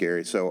big and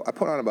scary. So I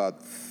put on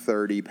about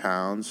 30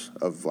 pounds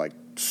of like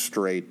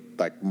straight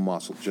like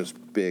muscle, just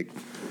big,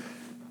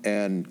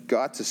 and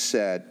got to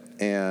set,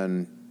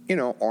 and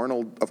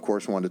Arnold, of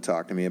course, wanted to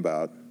talk to me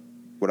about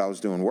what I was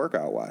doing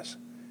workout-wise.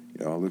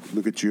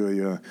 Look at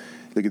you.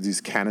 Look at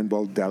these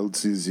cannonball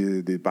delts,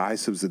 the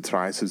biceps, the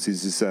triceps.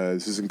 This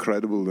is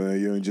incredible.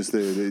 Just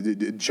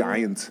a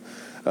giant.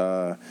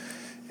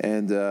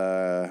 And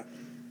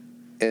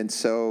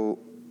so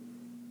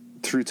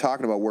through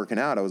talking about working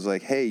out, I was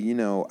like, hey,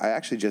 I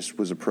actually just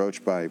was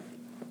approached by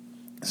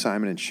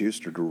Simon &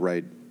 Schuster to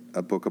write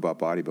a book about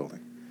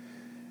bodybuilding,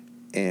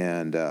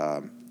 and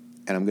I'm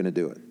going to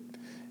do it.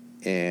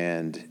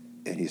 And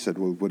he said,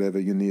 well, whatever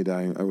you need,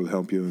 I will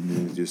help you,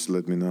 and just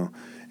let me know.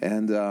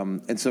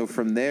 And so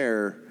from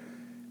there,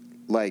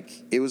 like,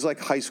 it was like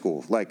high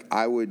school. Like,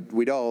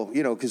 we'd all,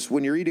 because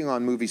when you're eating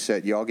on movie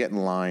set, you all get in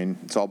line.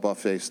 It's all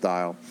buffet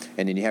style.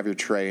 And then you have your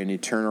tray, and you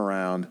turn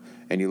around,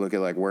 and you look at,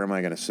 like, where am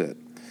I going to sit?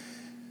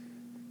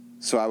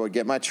 So I would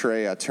get my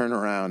tray, I'd turn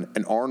around,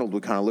 and Arnold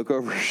would kind of look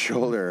over his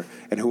shoulder,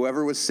 and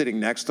whoever was sitting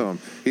next to him,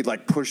 he'd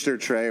like push their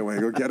tray away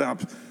and go, get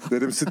up,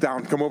 let him sit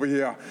down, come over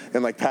here,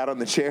 and like pat on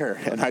the chair.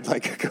 And I'd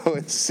like go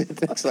and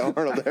sit next to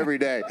Arnold every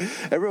day.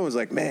 Everyone was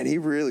like, man, he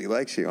really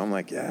likes you. I'm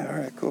like, yeah, all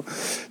right, cool.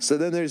 So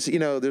then there's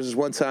this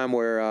one time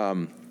where,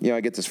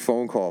 I get this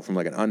phone call from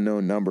like an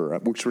unknown number,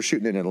 which we're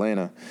shooting in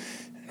Atlanta.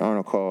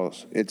 Arnold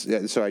calls.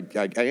 So I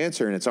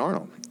answer, and it's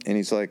Arnold. And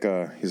he's like,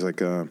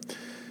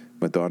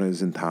 my daughter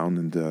is in town,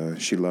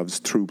 and she loves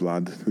True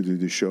Blood,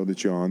 the show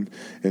that you're on,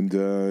 and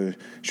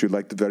she would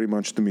like very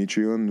much to meet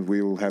you, and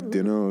we'll have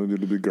dinner.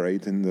 It'll be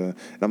great. And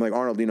I'm like,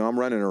 Arnold, I'm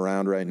running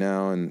around right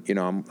now, and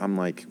I'm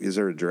like, is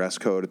there a dress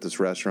code at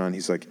this restaurant?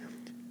 He's like,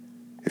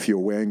 if you're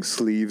wearing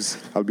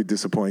sleeves, I'll be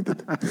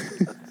disappointed.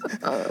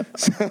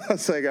 So I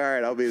was like, all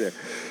right, I'll be there.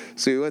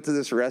 So we went to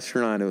this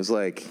restaurant. It was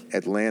like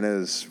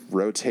Atlanta's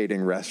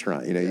rotating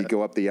restaurant. You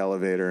go up the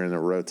elevator and it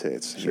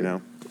rotates.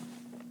 Sure.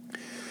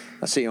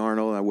 I see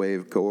Arnold, I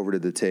wave, go over to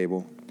the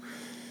table,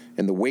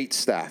 and the wait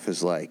staff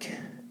is like,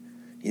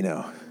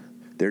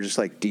 they're just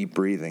like deep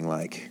breathing,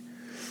 like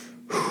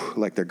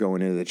they're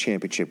going into the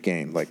championship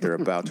game, like they're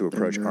about to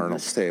approach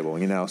Arnold's table,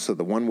 So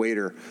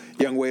the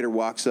young waiter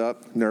walks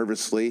up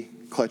nervously,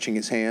 clutching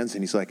his hands,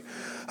 and he's like,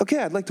 okay,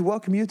 I'd like to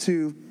welcome you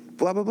to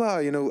blah, blah, blah,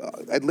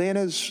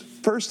 Atlanta's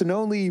first and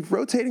only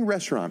rotating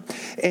restaurant.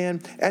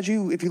 And if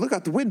you look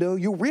out the window,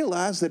 you'll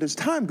realize that as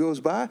time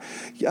goes by,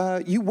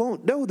 you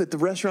won't know that the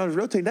restaurant is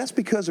rotating. That's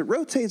because it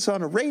rotates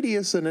on a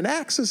radius and an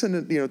axis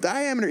and a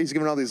diameter. He's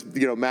giving all these,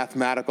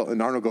 mathematical,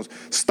 and Arnold goes,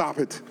 stop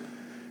it.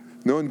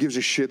 No one gives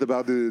a shit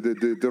about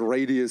the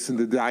radius and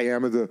the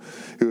diameter.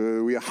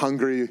 We are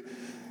hungry.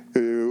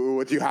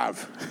 What do you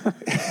have?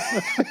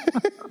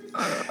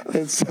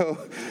 And so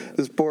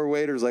this poor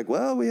waiter's like,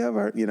 well, we have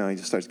our, he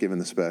just starts giving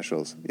the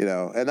specials,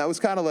 and that was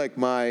kind of like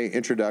my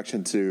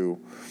introduction to,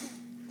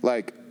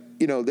 like,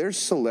 there's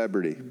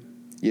celebrity,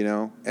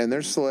 and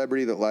there's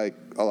celebrity that, like,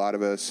 a lot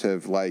of us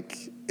have,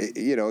 like,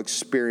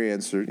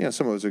 experienced, or,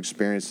 some of us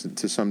experienced it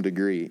to some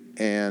degree.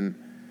 And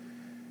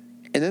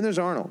then there's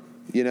Arnold.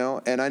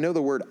 And I know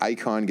the word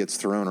icon gets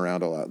thrown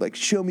around a lot. Like,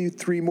 show me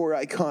 3 more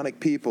iconic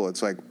people.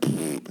 It's like,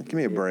 give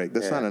me a break.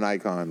 That's not an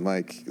icon.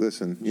 Like,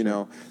 listen,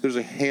 there's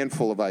a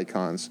handful of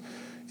icons.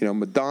 You know,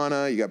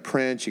 Madonna, you got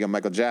Prince, you got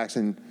Michael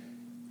Jackson,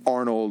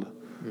 Arnold,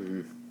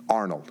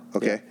 Arnold,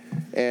 okay? Yeah.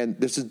 And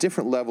there's a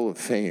different level of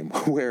fame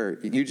where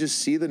you just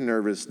see the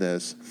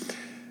nervousness,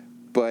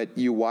 but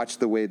you watch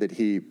the way that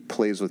he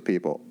plays with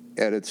people.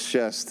 And it's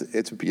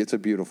a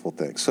beautiful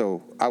thing.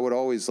 So I would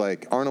always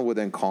Arnold would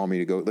then call me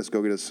to go, let's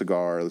go get a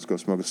cigar, let's go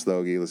smoke a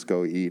stogie, let's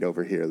go eat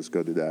over here, let's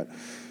go do that. I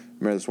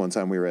remember this one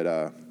time we were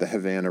at the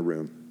Havana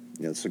Room,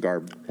 you know,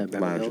 cigar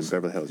lounge in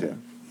Beverly Hills, yeah.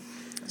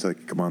 It's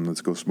like, come on,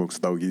 let's go smoke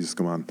stogies,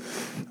 come on.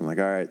 I'm like,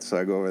 all right. So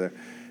I go over there,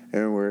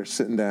 and we're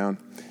sitting down.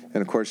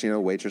 And, of course, you know,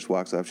 the waitress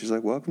walks up. She's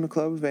like, welcome to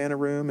Club Havana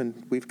Room,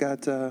 and we've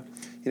got, our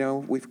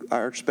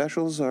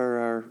specials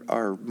are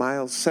our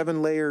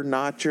 7-layer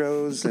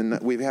nachos,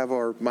 and we have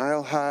our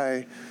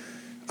mile-high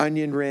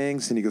onion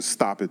rings. And he goes,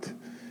 stop it.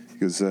 He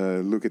goes,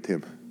 look at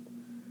him.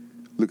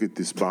 Look at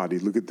this body.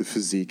 Look at the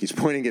physique. He's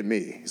pointing at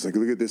me. He's like,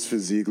 look at this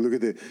physique. Look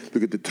at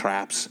the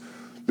traps.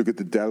 Look at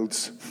the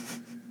delts.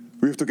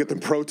 We have to get them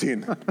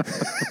protein.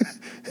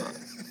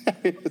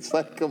 It's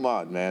like, come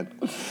on, man.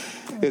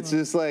 It's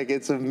just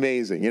it's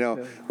amazing. You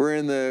know, we're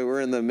in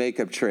the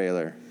makeup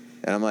trailer,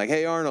 and I'm like,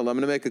 hey, Arnold, I'm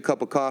going to make a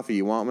cup of coffee.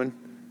 You want one?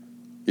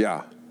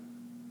 Yeah.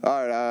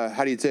 All right,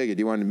 how do you take it?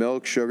 Do you want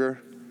milk,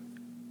 sugar?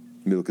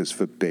 Milk is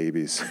for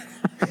babies.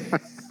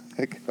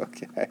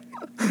 Okay.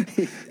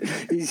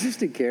 He's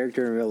just a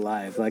character in real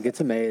life. It's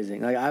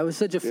amazing. I was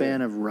such a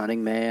fan of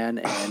Running Man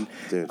and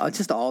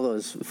just all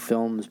those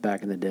films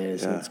back in the day.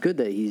 So it's good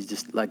that he's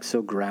just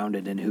so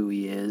grounded in who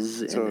he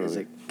is and as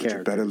a character.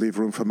 You better leave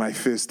room for my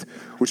fist,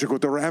 which will go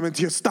to ram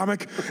into your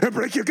stomach and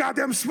break your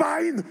goddamn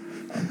spine.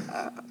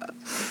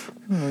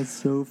 Oh, it's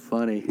so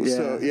funny.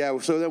 Yeah.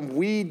 So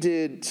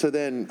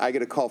then I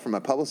get a call from my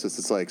publicist.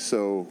 It's like,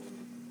 so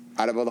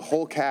out of the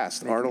whole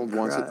cast, Arnold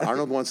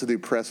wants to do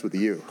press with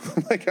you.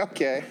 I'm like,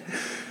 okay.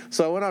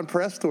 So I went on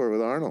press tour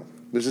with Arnold.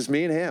 It was just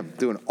me and him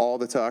doing all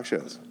the talk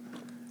shows.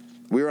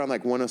 We were on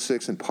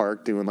 106 in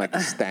Park doing the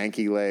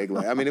stanky leg.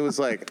 It was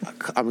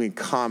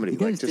comedy. You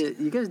guys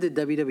did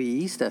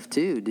WWE stuff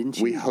too, didn't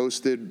you? We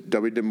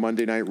hosted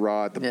Monday Night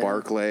Raw at the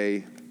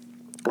Barclay,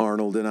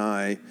 Arnold and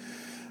I.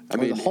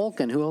 The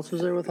Hulk, and who else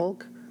was there with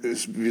Hulk?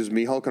 It was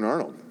me, Hulk, and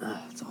Arnold.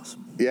 Oh, that's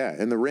awesome. Yeah,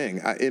 in the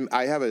ring.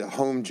 I have a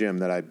home gym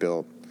that I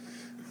built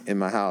in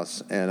my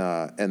house, and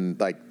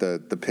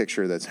the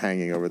picture that's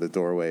hanging over the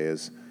doorway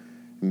is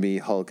me,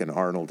 Hulk, and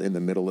Arnold in the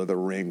middle of the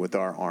ring with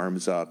our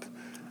arms up.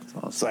 That's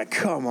awesome. It's like,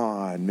 come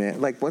on, man.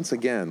 Once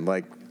again,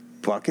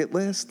 bucket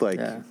list,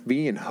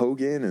 being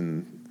Hogan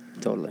and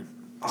totally.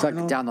 It's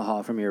down the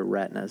hall from your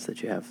retinas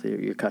that you have,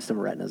 your custom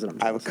retinas.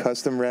 I have a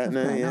custom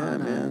retina, yeah,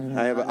 man.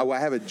 I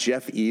have a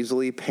Jeff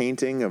Easley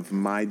painting of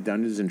my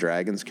Dungeons and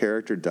Dragons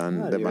character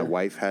that my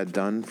wife had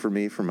done for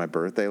me for my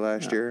birthday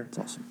last year. That's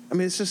awesome.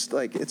 It's just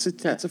it's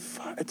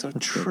a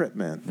trip,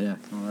 man. Yeah,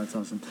 that's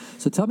awesome.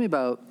 So tell me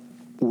about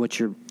what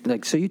you're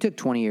So you took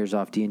 20 years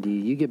off D&D.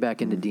 You get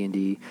back into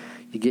D&D.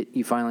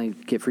 You finally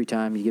get free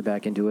time. You get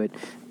back into it,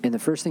 and the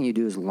first thing you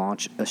do is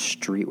launch a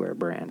streetwear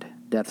brand,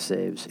 Death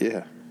Saves.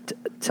 Yeah.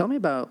 Tell me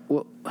about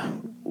what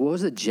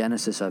was the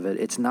genesis of it.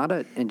 It's not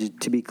and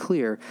to be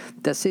clear,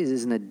 Death Saves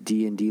isn't a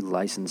D&D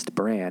licensed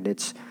brand.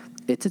 It's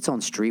its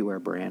own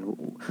streetwear brand.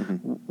 Mm-hmm.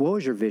 What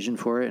was your vision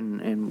for it,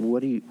 and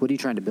what are you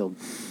trying to build?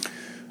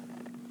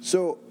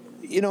 So,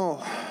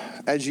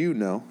 as you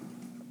know,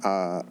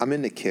 I'm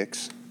into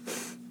kicks,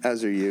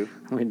 as are you.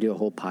 I'm going to do a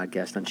whole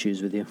podcast on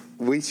shoes with you.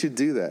 We should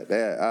do that.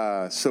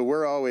 Yeah. So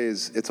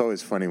it's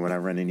always funny when I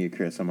run into you,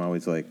 Chris. I'm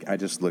always like, I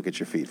just look at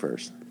your feet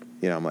first.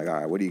 I'm like, all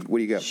right, what do you got? What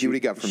do you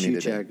got for me today?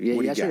 Check. Yeah,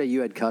 yesterday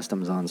you had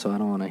customs on, so I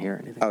don't want to hear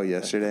anything. Oh,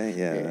 yesterday?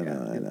 Yeah,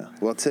 I know.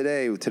 Well,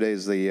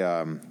 today's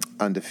the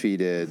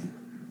undefeated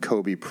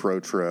Kobe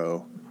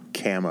Protro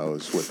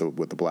camos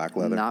with the black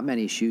leather. Not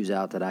many shoes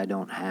out that I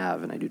don't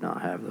have, and I do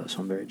not have those, so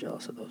I'm very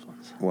jealous of those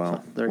ones.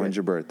 Well, when's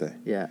your birthday?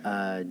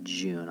 Yeah,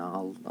 June.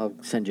 I'll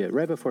send you it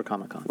right before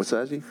Comic-Con. What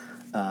size are you?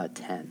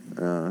 10.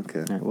 Oh,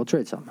 okay. All right, we'll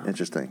trade something.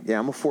 Interesting. Yeah,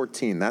 I'm a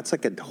 14. That's a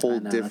whole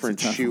different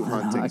shoe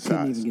hunting size. I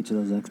couldn't even get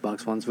you those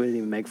Xbox ones. We didn't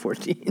even make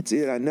 14.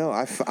 Dude, I know.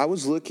 I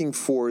was looking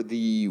for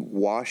the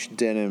wash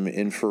denim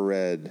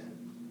infrared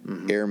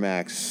Air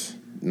Max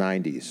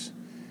 90s.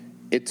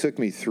 It took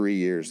me 3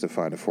 years to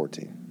find a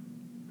 14.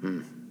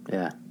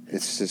 Yeah.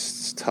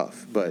 It's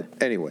tough, but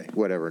anyway,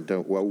 whatever.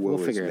 We'll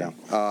figure it out.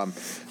 I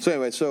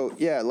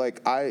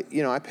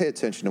pay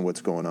attention to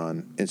what's going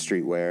on in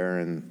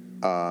streetwear,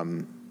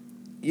 and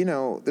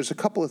there's a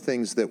couple of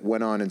things that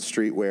went on in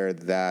streetwear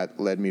that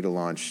led me to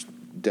launch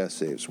Death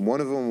Saves.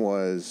 One of them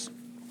was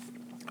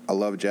I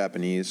love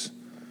Japanese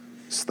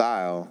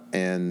style,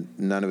 and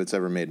none of it's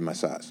ever made in my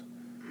size.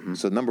 Mm-hmm.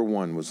 So number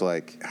one was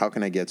how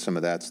can I get some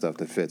of that stuff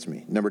that fits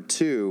me? Number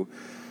two,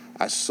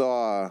 I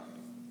saw,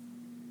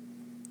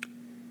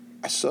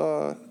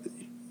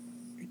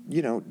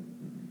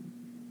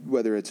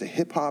 whether it's a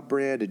hip-hop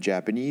brand, a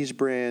Japanese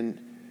brand,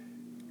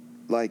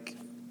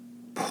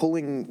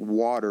 pulling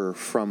water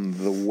from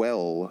the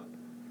well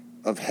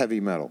of heavy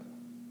metal.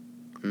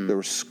 There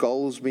were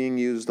skulls being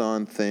used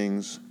on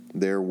things.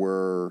 There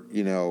were,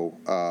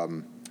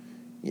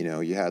 You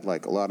know, you had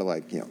like a lot of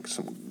like, you know,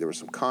 there was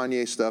some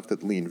Kanye stuff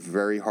that leaned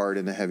very hard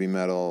into heavy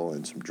metal,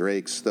 and some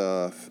Drake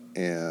stuff,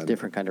 and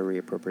different kind of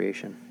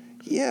reappropriation.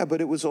 Yeah, but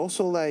it was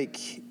also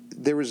like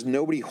there was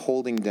nobody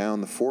holding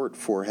down the fort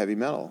for heavy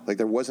metal. Like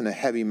there wasn't a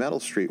heavy metal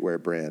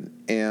streetwear brand,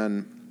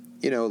 and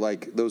you know,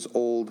 like those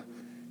old,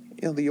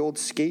 you know, the old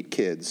skate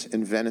kids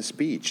in Venice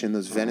Beach, and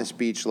those Venice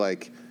Beach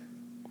like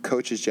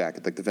coach's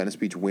jacket, like the Venice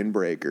Beach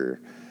windbreaker,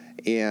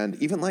 and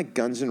even like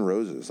Guns N'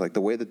 Roses, like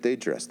the way that they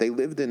dressed. They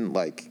lived in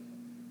like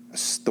a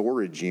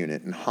storage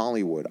unit in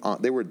Hollywood.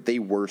 They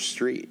were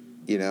street,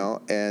 you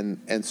know,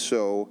 and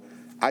so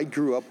I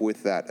grew up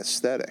with that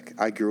aesthetic.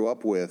 I grew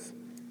up with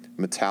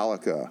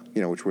Metallica,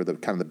 you know, which were the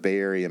kind of the Bay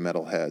Area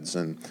metalheads,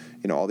 and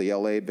you know all the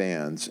LA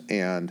bands,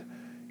 and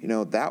you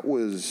know that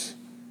was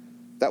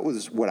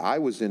what I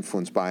was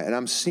influenced by, and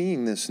I'm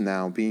seeing this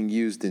now being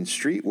used in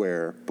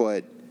streetwear,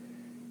 but.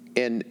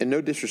 And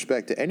no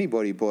disrespect to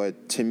anybody,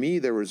 but to me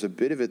there was a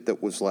bit of it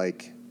that was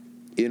like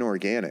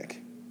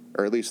inorganic,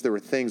 or at least there were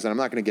things, and I'm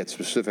not going to get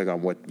specific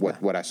on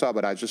what I saw,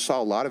 but I just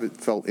saw a lot of it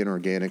felt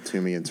inorganic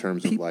to me in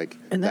terms of like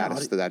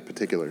that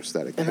particular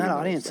aesthetic. And that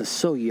audience is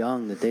so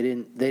young that they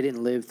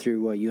didn't live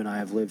through what you and I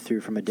have lived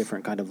through from a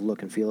different kind of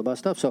look and feel about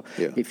stuff. So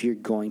if you're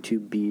going to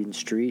be in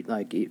street,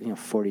 like, you know,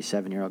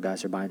 47-year-old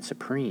guys are buying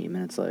Supreme,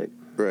 and it's like.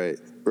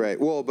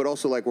 Right. Well, but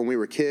also like when we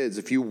were kids,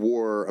 if you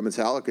wore a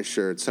Metallica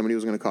shirt, somebody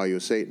was going to call you a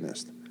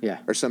Satanist. Yeah.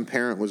 Or some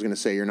parent was going to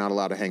say, you're not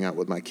allowed to hang out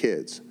with my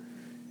kids.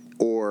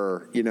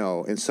 Or, you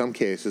know, in some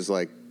cases,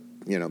 like,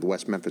 you know, the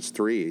West Memphis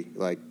 3,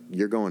 like,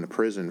 you're going to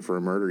prison for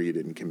a murder you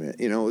didn't commit.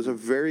 You know, it was a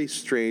very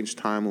strange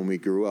time when we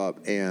grew up,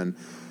 and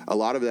a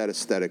lot of that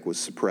aesthetic was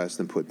suppressed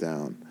and put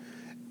down.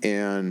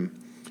 And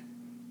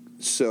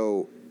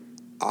so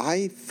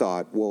I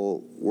thought,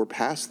 well, we're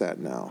past that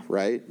now,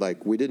 right?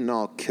 Like, we didn't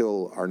all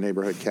kill our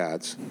neighborhood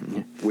cats.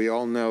 We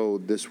all know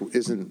this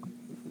isn't,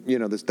 you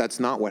know, that's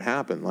not what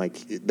happened. Like,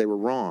 they were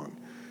wrong.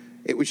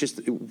 It was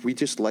just, we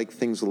just liked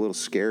things a little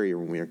scarier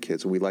when we were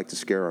kids, and we liked to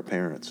scare our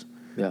parents.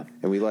 Yeah.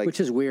 And we like, which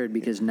is weird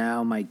because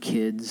now my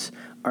kids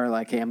are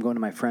like, hey, I'm going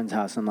to my friend's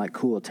house. I'm like,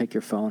 cool, take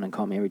your phone and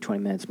call me every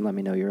 20 minutes and let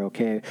me know you're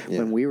okay. Yeah.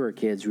 When we were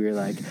kids, we were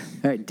like,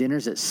 all right,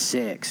 dinner's at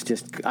 6.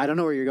 Just, I don't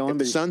know where you're going, if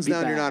but the sun's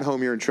down, you're not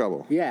home, you're in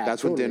trouble. Yeah.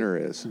 That's totally. what dinner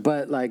is.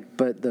 But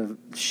the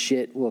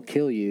shit will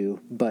kill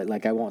you, but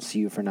like, I won't see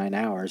you for 9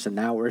 hours. And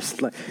now we're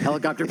like,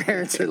 helicopter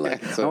parents are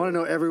like, I want to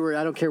know everywhere.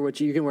 I don't care what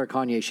you can wear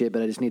Kanye shit,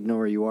 but I just need to know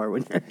where you are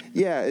when you're.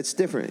 Yeah, it's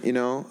different, you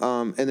know,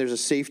 and there's a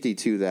safety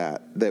to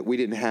that we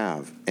didn't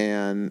have.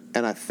 And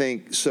I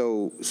think,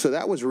 so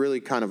that was really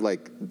kind of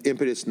like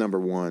impetus number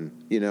one,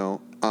 you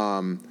know.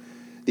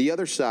 The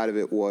other side of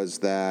it was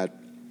that,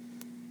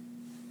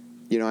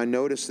 you know, I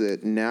noticed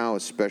that now,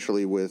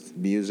 especially with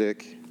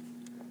music,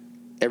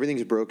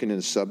 everything's broken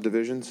into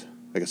subdivisions,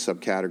 like a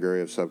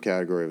subcategory of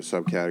subcategory of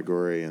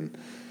subcategory, and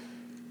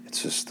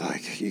it's just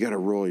like, you got to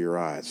roll your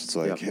eyes. It's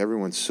like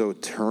everyone's so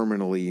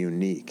terminally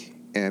unique.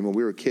 And when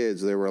we were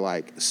kids, there were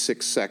like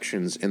 6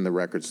 sections in the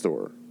record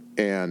store.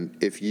 And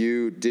if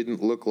you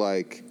didn't look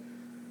like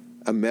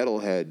a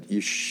metalhead,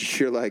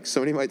 you're like,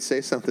 somebody might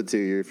say something to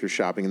you if you're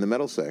shopping in the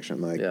metal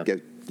section, like,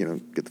 get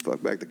the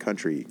fuck back to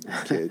country,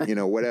 kid, you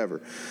know,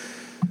 whatever.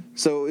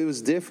 So it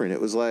was different.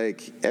 It was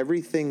like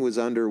everything was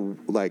under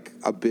like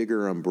a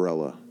bigger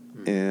umbrella.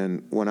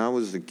 And when I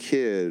was a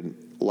kid,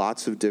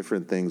 lots of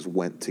different things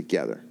went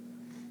together,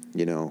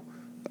 you know.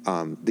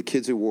 The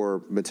kids who wore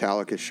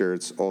Metallica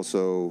shirts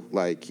also,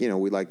 like, you know,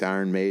 we liked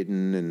Iron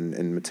Maiden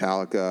and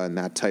Metallica and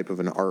that type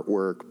of an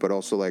artwork, but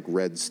also like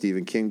read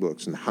Stephen King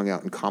books and hung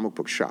out in comic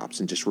book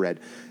shops and just read.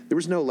 There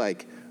was no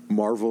like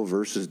Marvel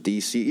versus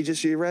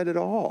DC. You read it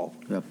all.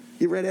 Yep.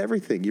 You read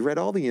everything. You read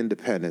all the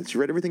independents. You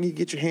read everything you could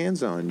get your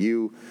hands on.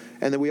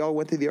 And then we all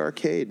went to the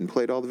arcade and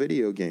played all the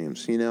video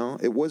games. You know,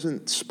 it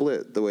wasn't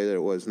split the way that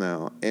it was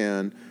now.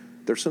 And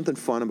there's something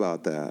fun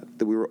about that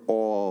we were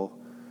all.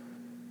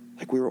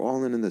 Like, we were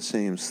all into the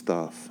same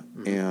stuff.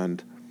 Mm-hmm.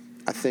 And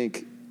I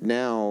think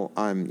now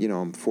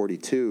I'm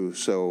 42,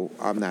 so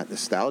I'm that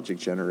nostalgic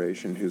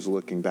generation who's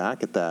looking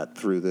back at that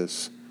through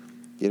this,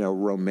 you know,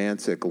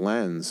 romantic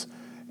lens.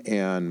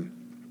 And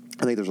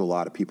I think there's a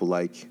lot of people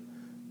like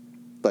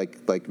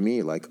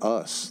me, like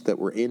us, that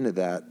were into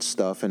that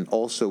stuff and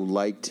also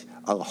liked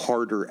a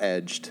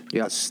harder-edged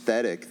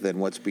aesthetic than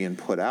what's being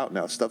put out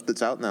now. Stuff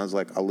that's out now is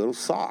like a little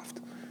soft,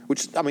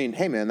 which, I mean,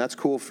 hey, man, that's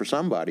cool for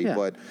somebody,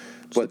 but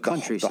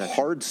the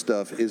hard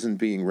stuff isn't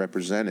being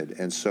represented.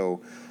 And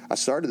so I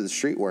started the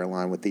streetwear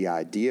line with the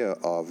idea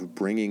of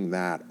bringing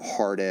that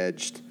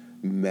hard-edged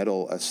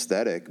metal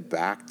aesthetic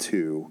back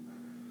to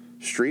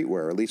streetwear,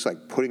 or at least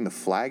like putting the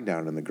flag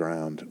down in the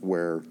ground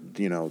where,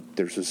 you know,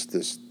 there's just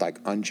this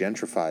like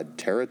ungentrified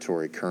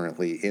territory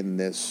currently in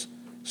this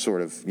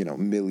sort of, you know,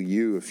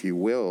 milieu, if you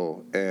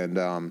will. And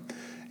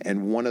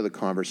one of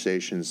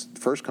the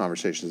first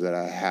conversations that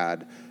I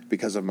had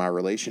because of my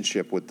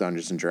relationship with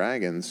Dungeons and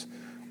Dragons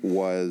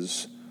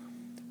was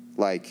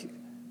like,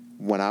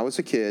 when I was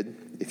a kid,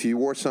 if you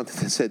wore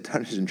something that said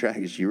Dungeons and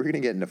Dragons, you were going to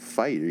get in a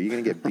fight, or you're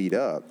going to get beat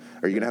up,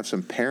 or you're going to have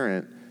some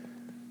parent,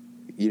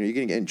 you're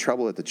going to get in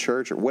trouble at the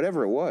church or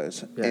whatever it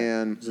was. Yeah.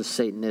 And it's a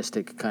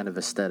Satanistic kind of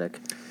aesthetic.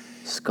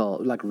 Skull,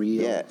 like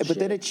real. Yeah, but shit.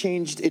 then it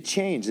changed, and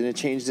it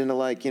changed into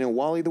like,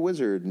 Wally the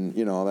Wizard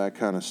and, all that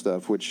kind of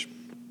stuff, which,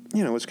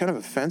 was kind of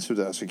offensive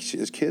to us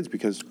as kids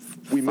because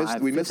we missed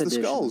the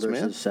skulls,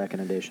 man.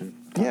 Second edition.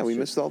 Yeah, we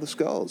missed all the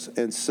skulls.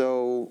 And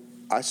so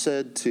I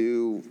said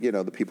to,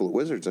 the people at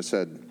Wizards, I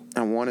said,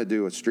 I want to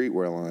do a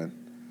streetwear line,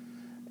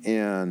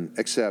 and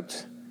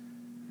except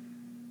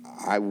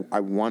I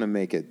want to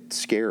make it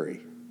scary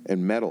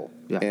and metal.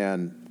 Yeah.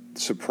 And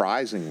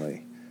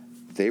surprisingly,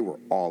 they were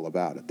all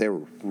about it.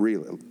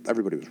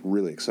 Everybody was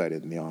really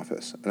excited in the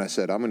office. And I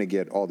said, I'm going to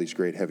get all these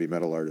great heavy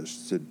metal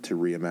artists to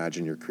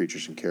reimagine your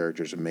creatures and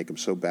characters and make them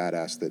so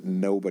badass that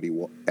nobody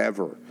will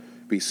ever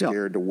be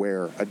scared to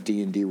wear a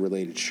D&D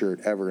related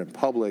shirt ever in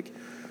public.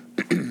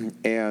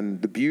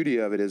 And the beauty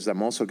of it is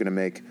I'm also going to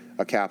make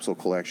a capsule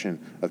collection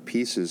of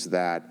pieces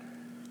that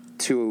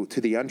to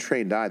the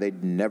untrained eye,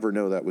 they'd never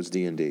know that was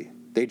D&D.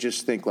 They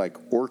just think like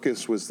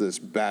Orcus was this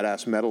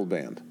badass metal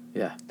band.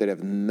 Yeah. They'd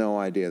have no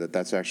idea that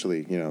that's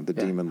actually, the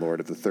Demon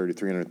Lord of the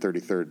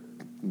 333rd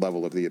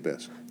level of the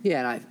Abyss.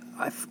 Yeah,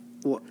 and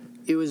well,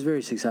 it was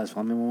very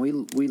successful. I mean,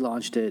 when we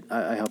launched it,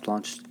 I helped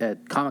launch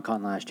at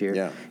Comic-Con last year.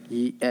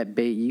 Yeah. At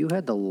Bait, you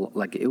had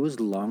it was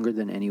longer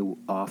than any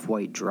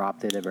Off-White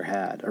drop they'd ever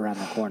had around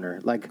the corner.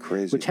 Like,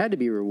 crazy. Which had to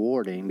be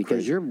rewarding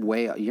because you're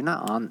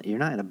not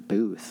in a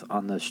booth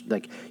on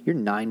the, you're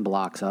 9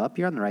 blocks up,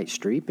 you're on the right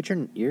street, but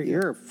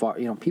you're far,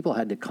 people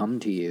had to come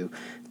to you.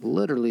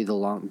 Literally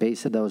Bait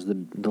said that was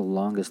the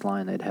longest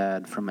line they'd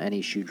had from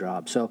any shoe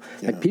drop. So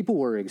people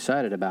were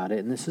excited about it,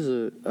 and this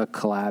is a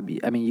collab.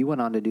 I mean, you went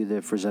on to do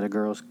the Frazetta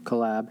Girls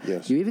collab.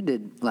 Yes. You even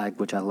did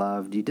which I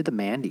loved. You did the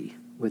Mandy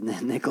with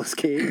Nicolas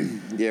Cage.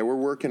 Yeah, we're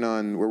working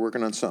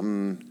on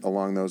something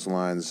along those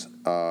lines,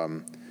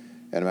 and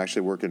I'm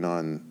actually working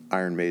on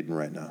Iron Maiden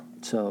right now.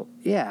 So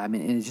yeah, I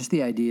mean, and it's just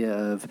the idea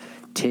of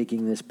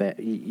taking this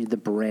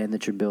the brand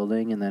that you're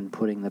building and then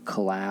putting the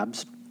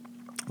collabs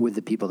with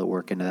the people that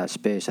work into that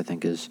space, I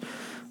think is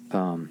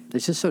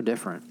it's just so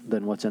different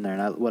than what's in there.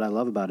 And what I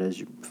love about it is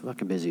you're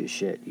fucking busy as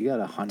shit. You got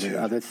 100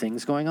 other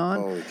things going on.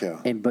 Holy cow.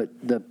 But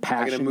the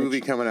passion. I got a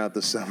movie coming out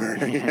this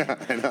summer. Yeah,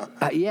 I know.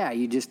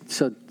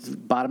 So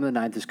bottom of the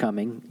ninth is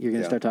coming. You're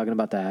going to start talking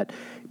about that.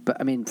 But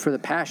I mean, for the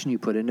passion you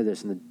put into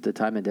this and the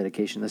time and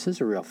dedication, this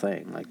is a real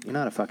thing. Like, you're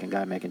not a fucking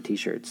guy making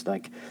T-shirts.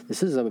 Like,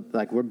 this is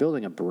we're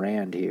building a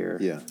brand here.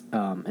 Yeah.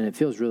 And it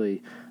feels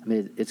really. I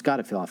mean, it's got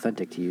to feel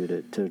authentic to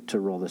you to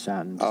roll this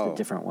out in just a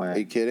different way. Are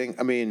you kidding?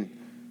 I mean,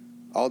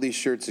 all these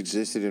shirts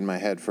existed in my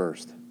head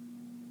first.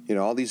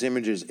 All these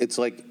images. It's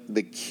like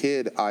the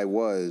kid I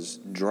was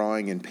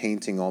drawing and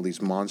painting all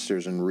these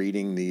monsters and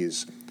reading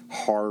these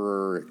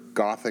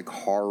gothic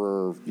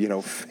horror,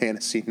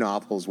 fantasy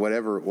novels,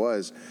 whatever it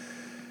was.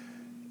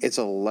 It's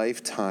a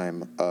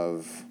lifetime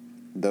of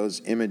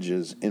those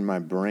images in my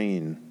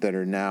brain that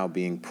are now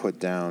being put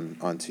down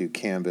onto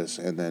canvas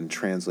and then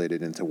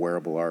translated into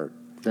wearable art.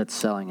 That's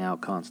selling out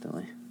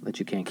constantly. That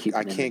you can't keep.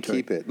 I can't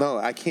keep it. No,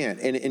 I can't.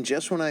 And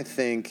just when I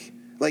think,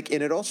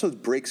 and it also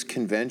breaks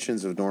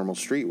conventions of normal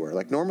streetwear.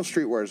 Like, normal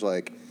streetwear is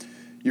like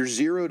your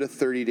 0 to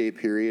 30-day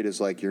period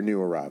is like your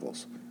new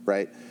arrivals,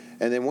 right?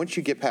 And then once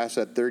you get past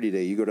that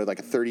 30-day, you go to like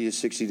a 30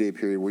 to 60-day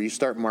period where you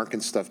start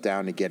marking stuff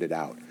down to get it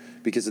out.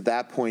 Because at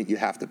that point, you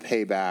have to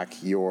pay back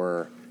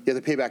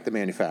the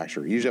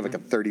manufacturer. You usually have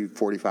like a 30,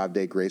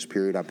 45-day grace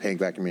period on paying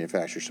back your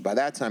manufacturer. So by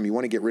that time, you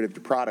want to get rid of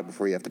your product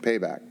before you have to pay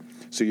back.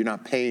 So you're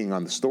not paying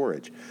on the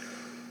storage.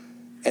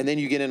 And then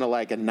you get into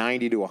like a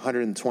 90 to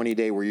 120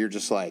 day where you're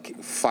just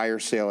like fire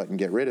sale it and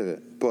get rid of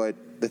it.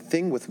 But the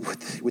thing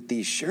with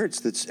these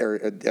shirts,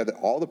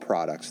 all the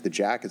products, the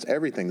jackets,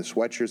 everything, the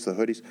sweatshirts, the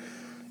hoodies,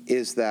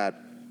 is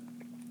that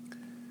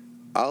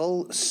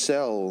I'll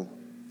sell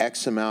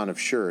X amount of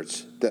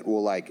shirts that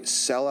will like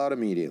sell out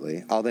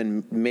immediately. I'll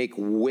then make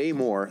way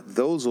more.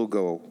 Those will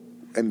go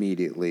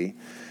immediately.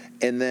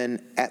 And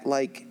then at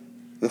like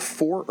the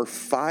 4 or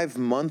 5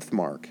 month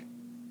mark,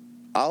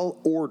 I'll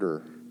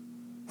order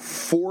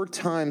 4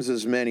 times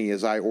as many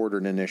as I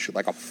ordered initially,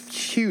 like a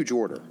huge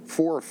order,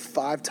 4 or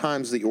 5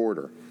 times the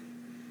order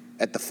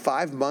at the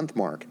 5 month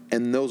mark,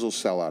 and those will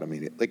sell out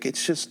immediately. Like,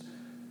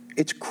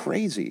 it's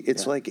crazy.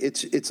 It's like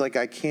it's like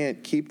I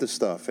can't keep the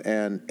stuff,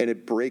 and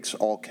it breaks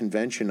all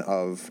convention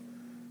of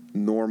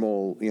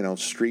normal,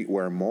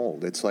 streetwear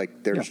mold. It's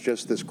like there's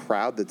just this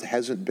crowd that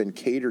hasn't been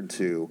catered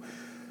to.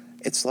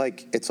 It's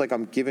like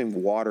I'm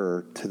giving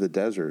water to the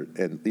desert,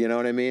 and you know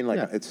what I mean.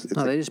 Like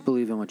they just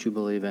believe in what you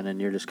believe in, and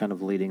you're just kind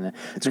of leading that.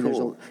 It's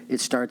cool.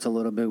 It starts a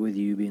little bit with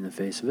you being the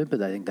face of it,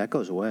 but I think that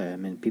goes away. I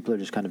mean, people are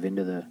just kind of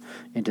into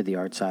the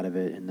art side of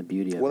it and the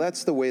beauty of it. Well,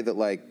 that's the way that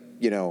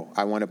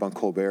I wind up on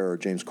Colbert or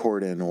James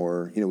Corden,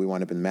 or we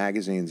wind up in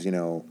magazines,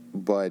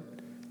 But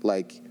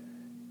like,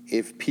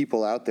 if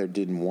people out there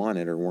didn't want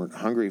it or weren't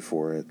hungry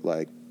for it,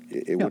 like.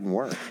 It wouldn't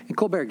work. And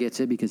Colbert gets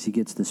it because he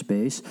gets the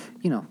space.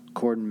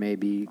 Corden may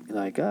be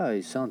like, oh,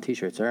 he's selling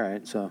T-shirts, all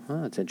right, so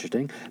that's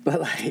interesting. But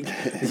like,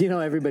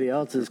 everybody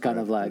else is kind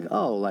of like,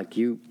 oh, like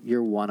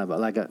you're one of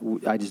like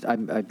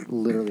I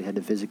literally had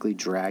to physically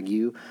drag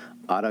you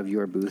out of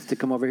your booth to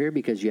come over here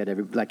because you had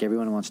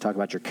everyone wants to talk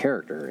about your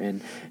character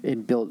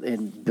and build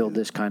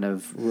this kind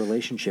of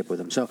relationship with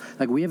them. So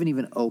like we haven't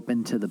even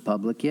opened to the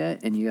public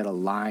yet, and you got a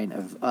line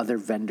of other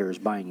vendors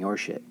buying your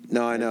shit.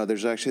 No, I know.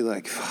 There's actually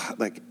like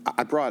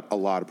I brought a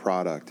lot of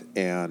product,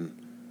 and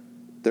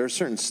there are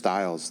certain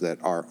styles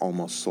that are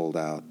almost sold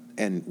out,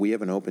 and we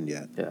haven't opened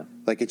yet. Yeah.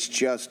 Like it's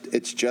just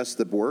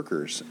the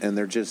workers, and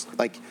they're just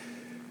like,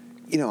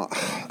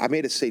 I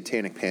made a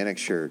Satanic Panic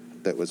shirt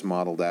that was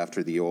modeled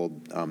after the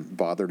old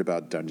Bothered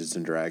About Dungeons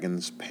and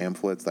Dragons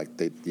pamphlets, like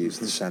they used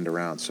to send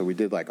around. So we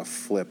did like a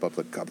flip of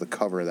the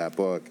cover of that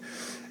book,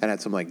 and had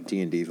some like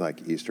D&D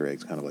like Easter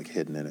eggs kind of like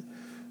hidden in it.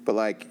 But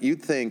like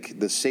you'd think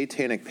the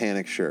Satanic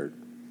Panic shirt,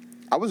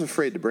 I was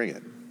afraid to bring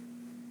it.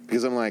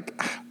 Because I'm like,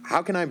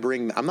 how can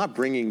I'm not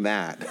bringing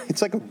that.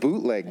 It's like a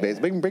bootleg base.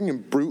 I'm bringing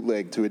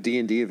bootleg to a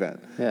D&D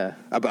event. Yeah.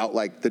 About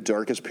like the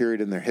darkest period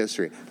in their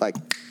history. Like,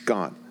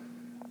 gone.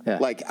 Yeah.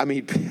 Like, I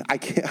mean, I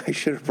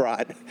should have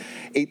brought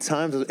 8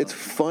 times. It's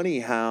funny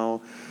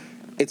how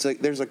it's like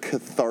there's a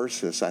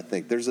catharsis, I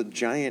think. There's a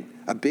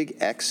big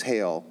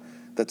exhale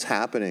that's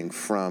happening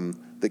from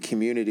the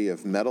community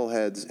of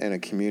metalheads and a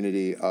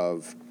community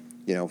of,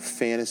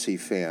 fantasy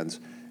fans,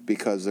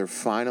 because they're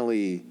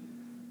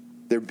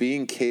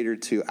being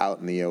catered to out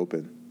in the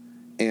open.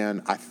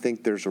 And I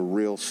think there's a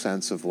real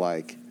sense of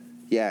like,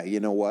 yeah,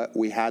 you know what?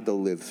 We had to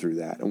live through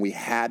that, and we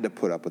had to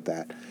put up with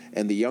that.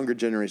 And the younger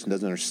generation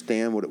doesn't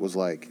understand what it was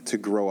like to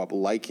grow up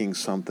liking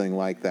something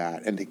like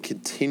that and to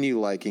continue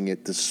liking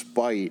it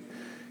despite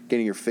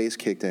getting your face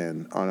kicked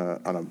in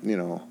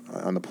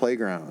on the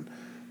playground.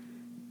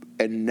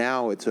 And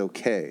now it's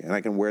okay, and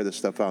I can wear this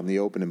stuff out in the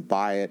open and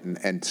buy it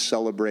and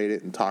celebrate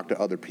it and talk to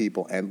other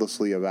people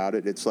endlessly about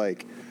it. It's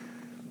like,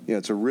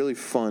 it's a really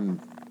fun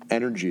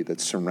energy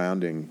that's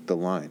surrounding the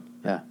line.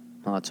 Yeah,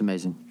 well, that's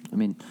amazing. I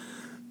mean,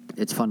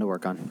 it's fun to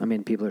work on. I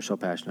mean, people are so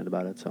passionate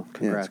about it, so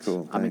congrats. Yeah, it's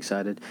cool. I'm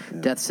excited. Yeah.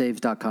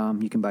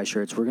 Deathsaves.com. You can buy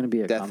shirts. We're going to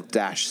be at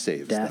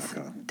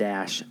Death-saves.com.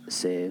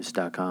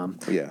 Death-saves.com.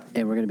 Yeah.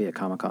 And we're going to be at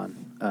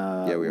Comic-Con.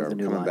 Yeah, we are. The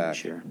new coming line back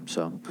this year.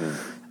 So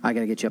I got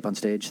to get you up on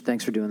stage.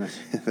 Thanks for doing this.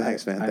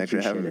 Thanks, man. Thanks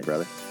for having me,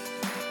 brother.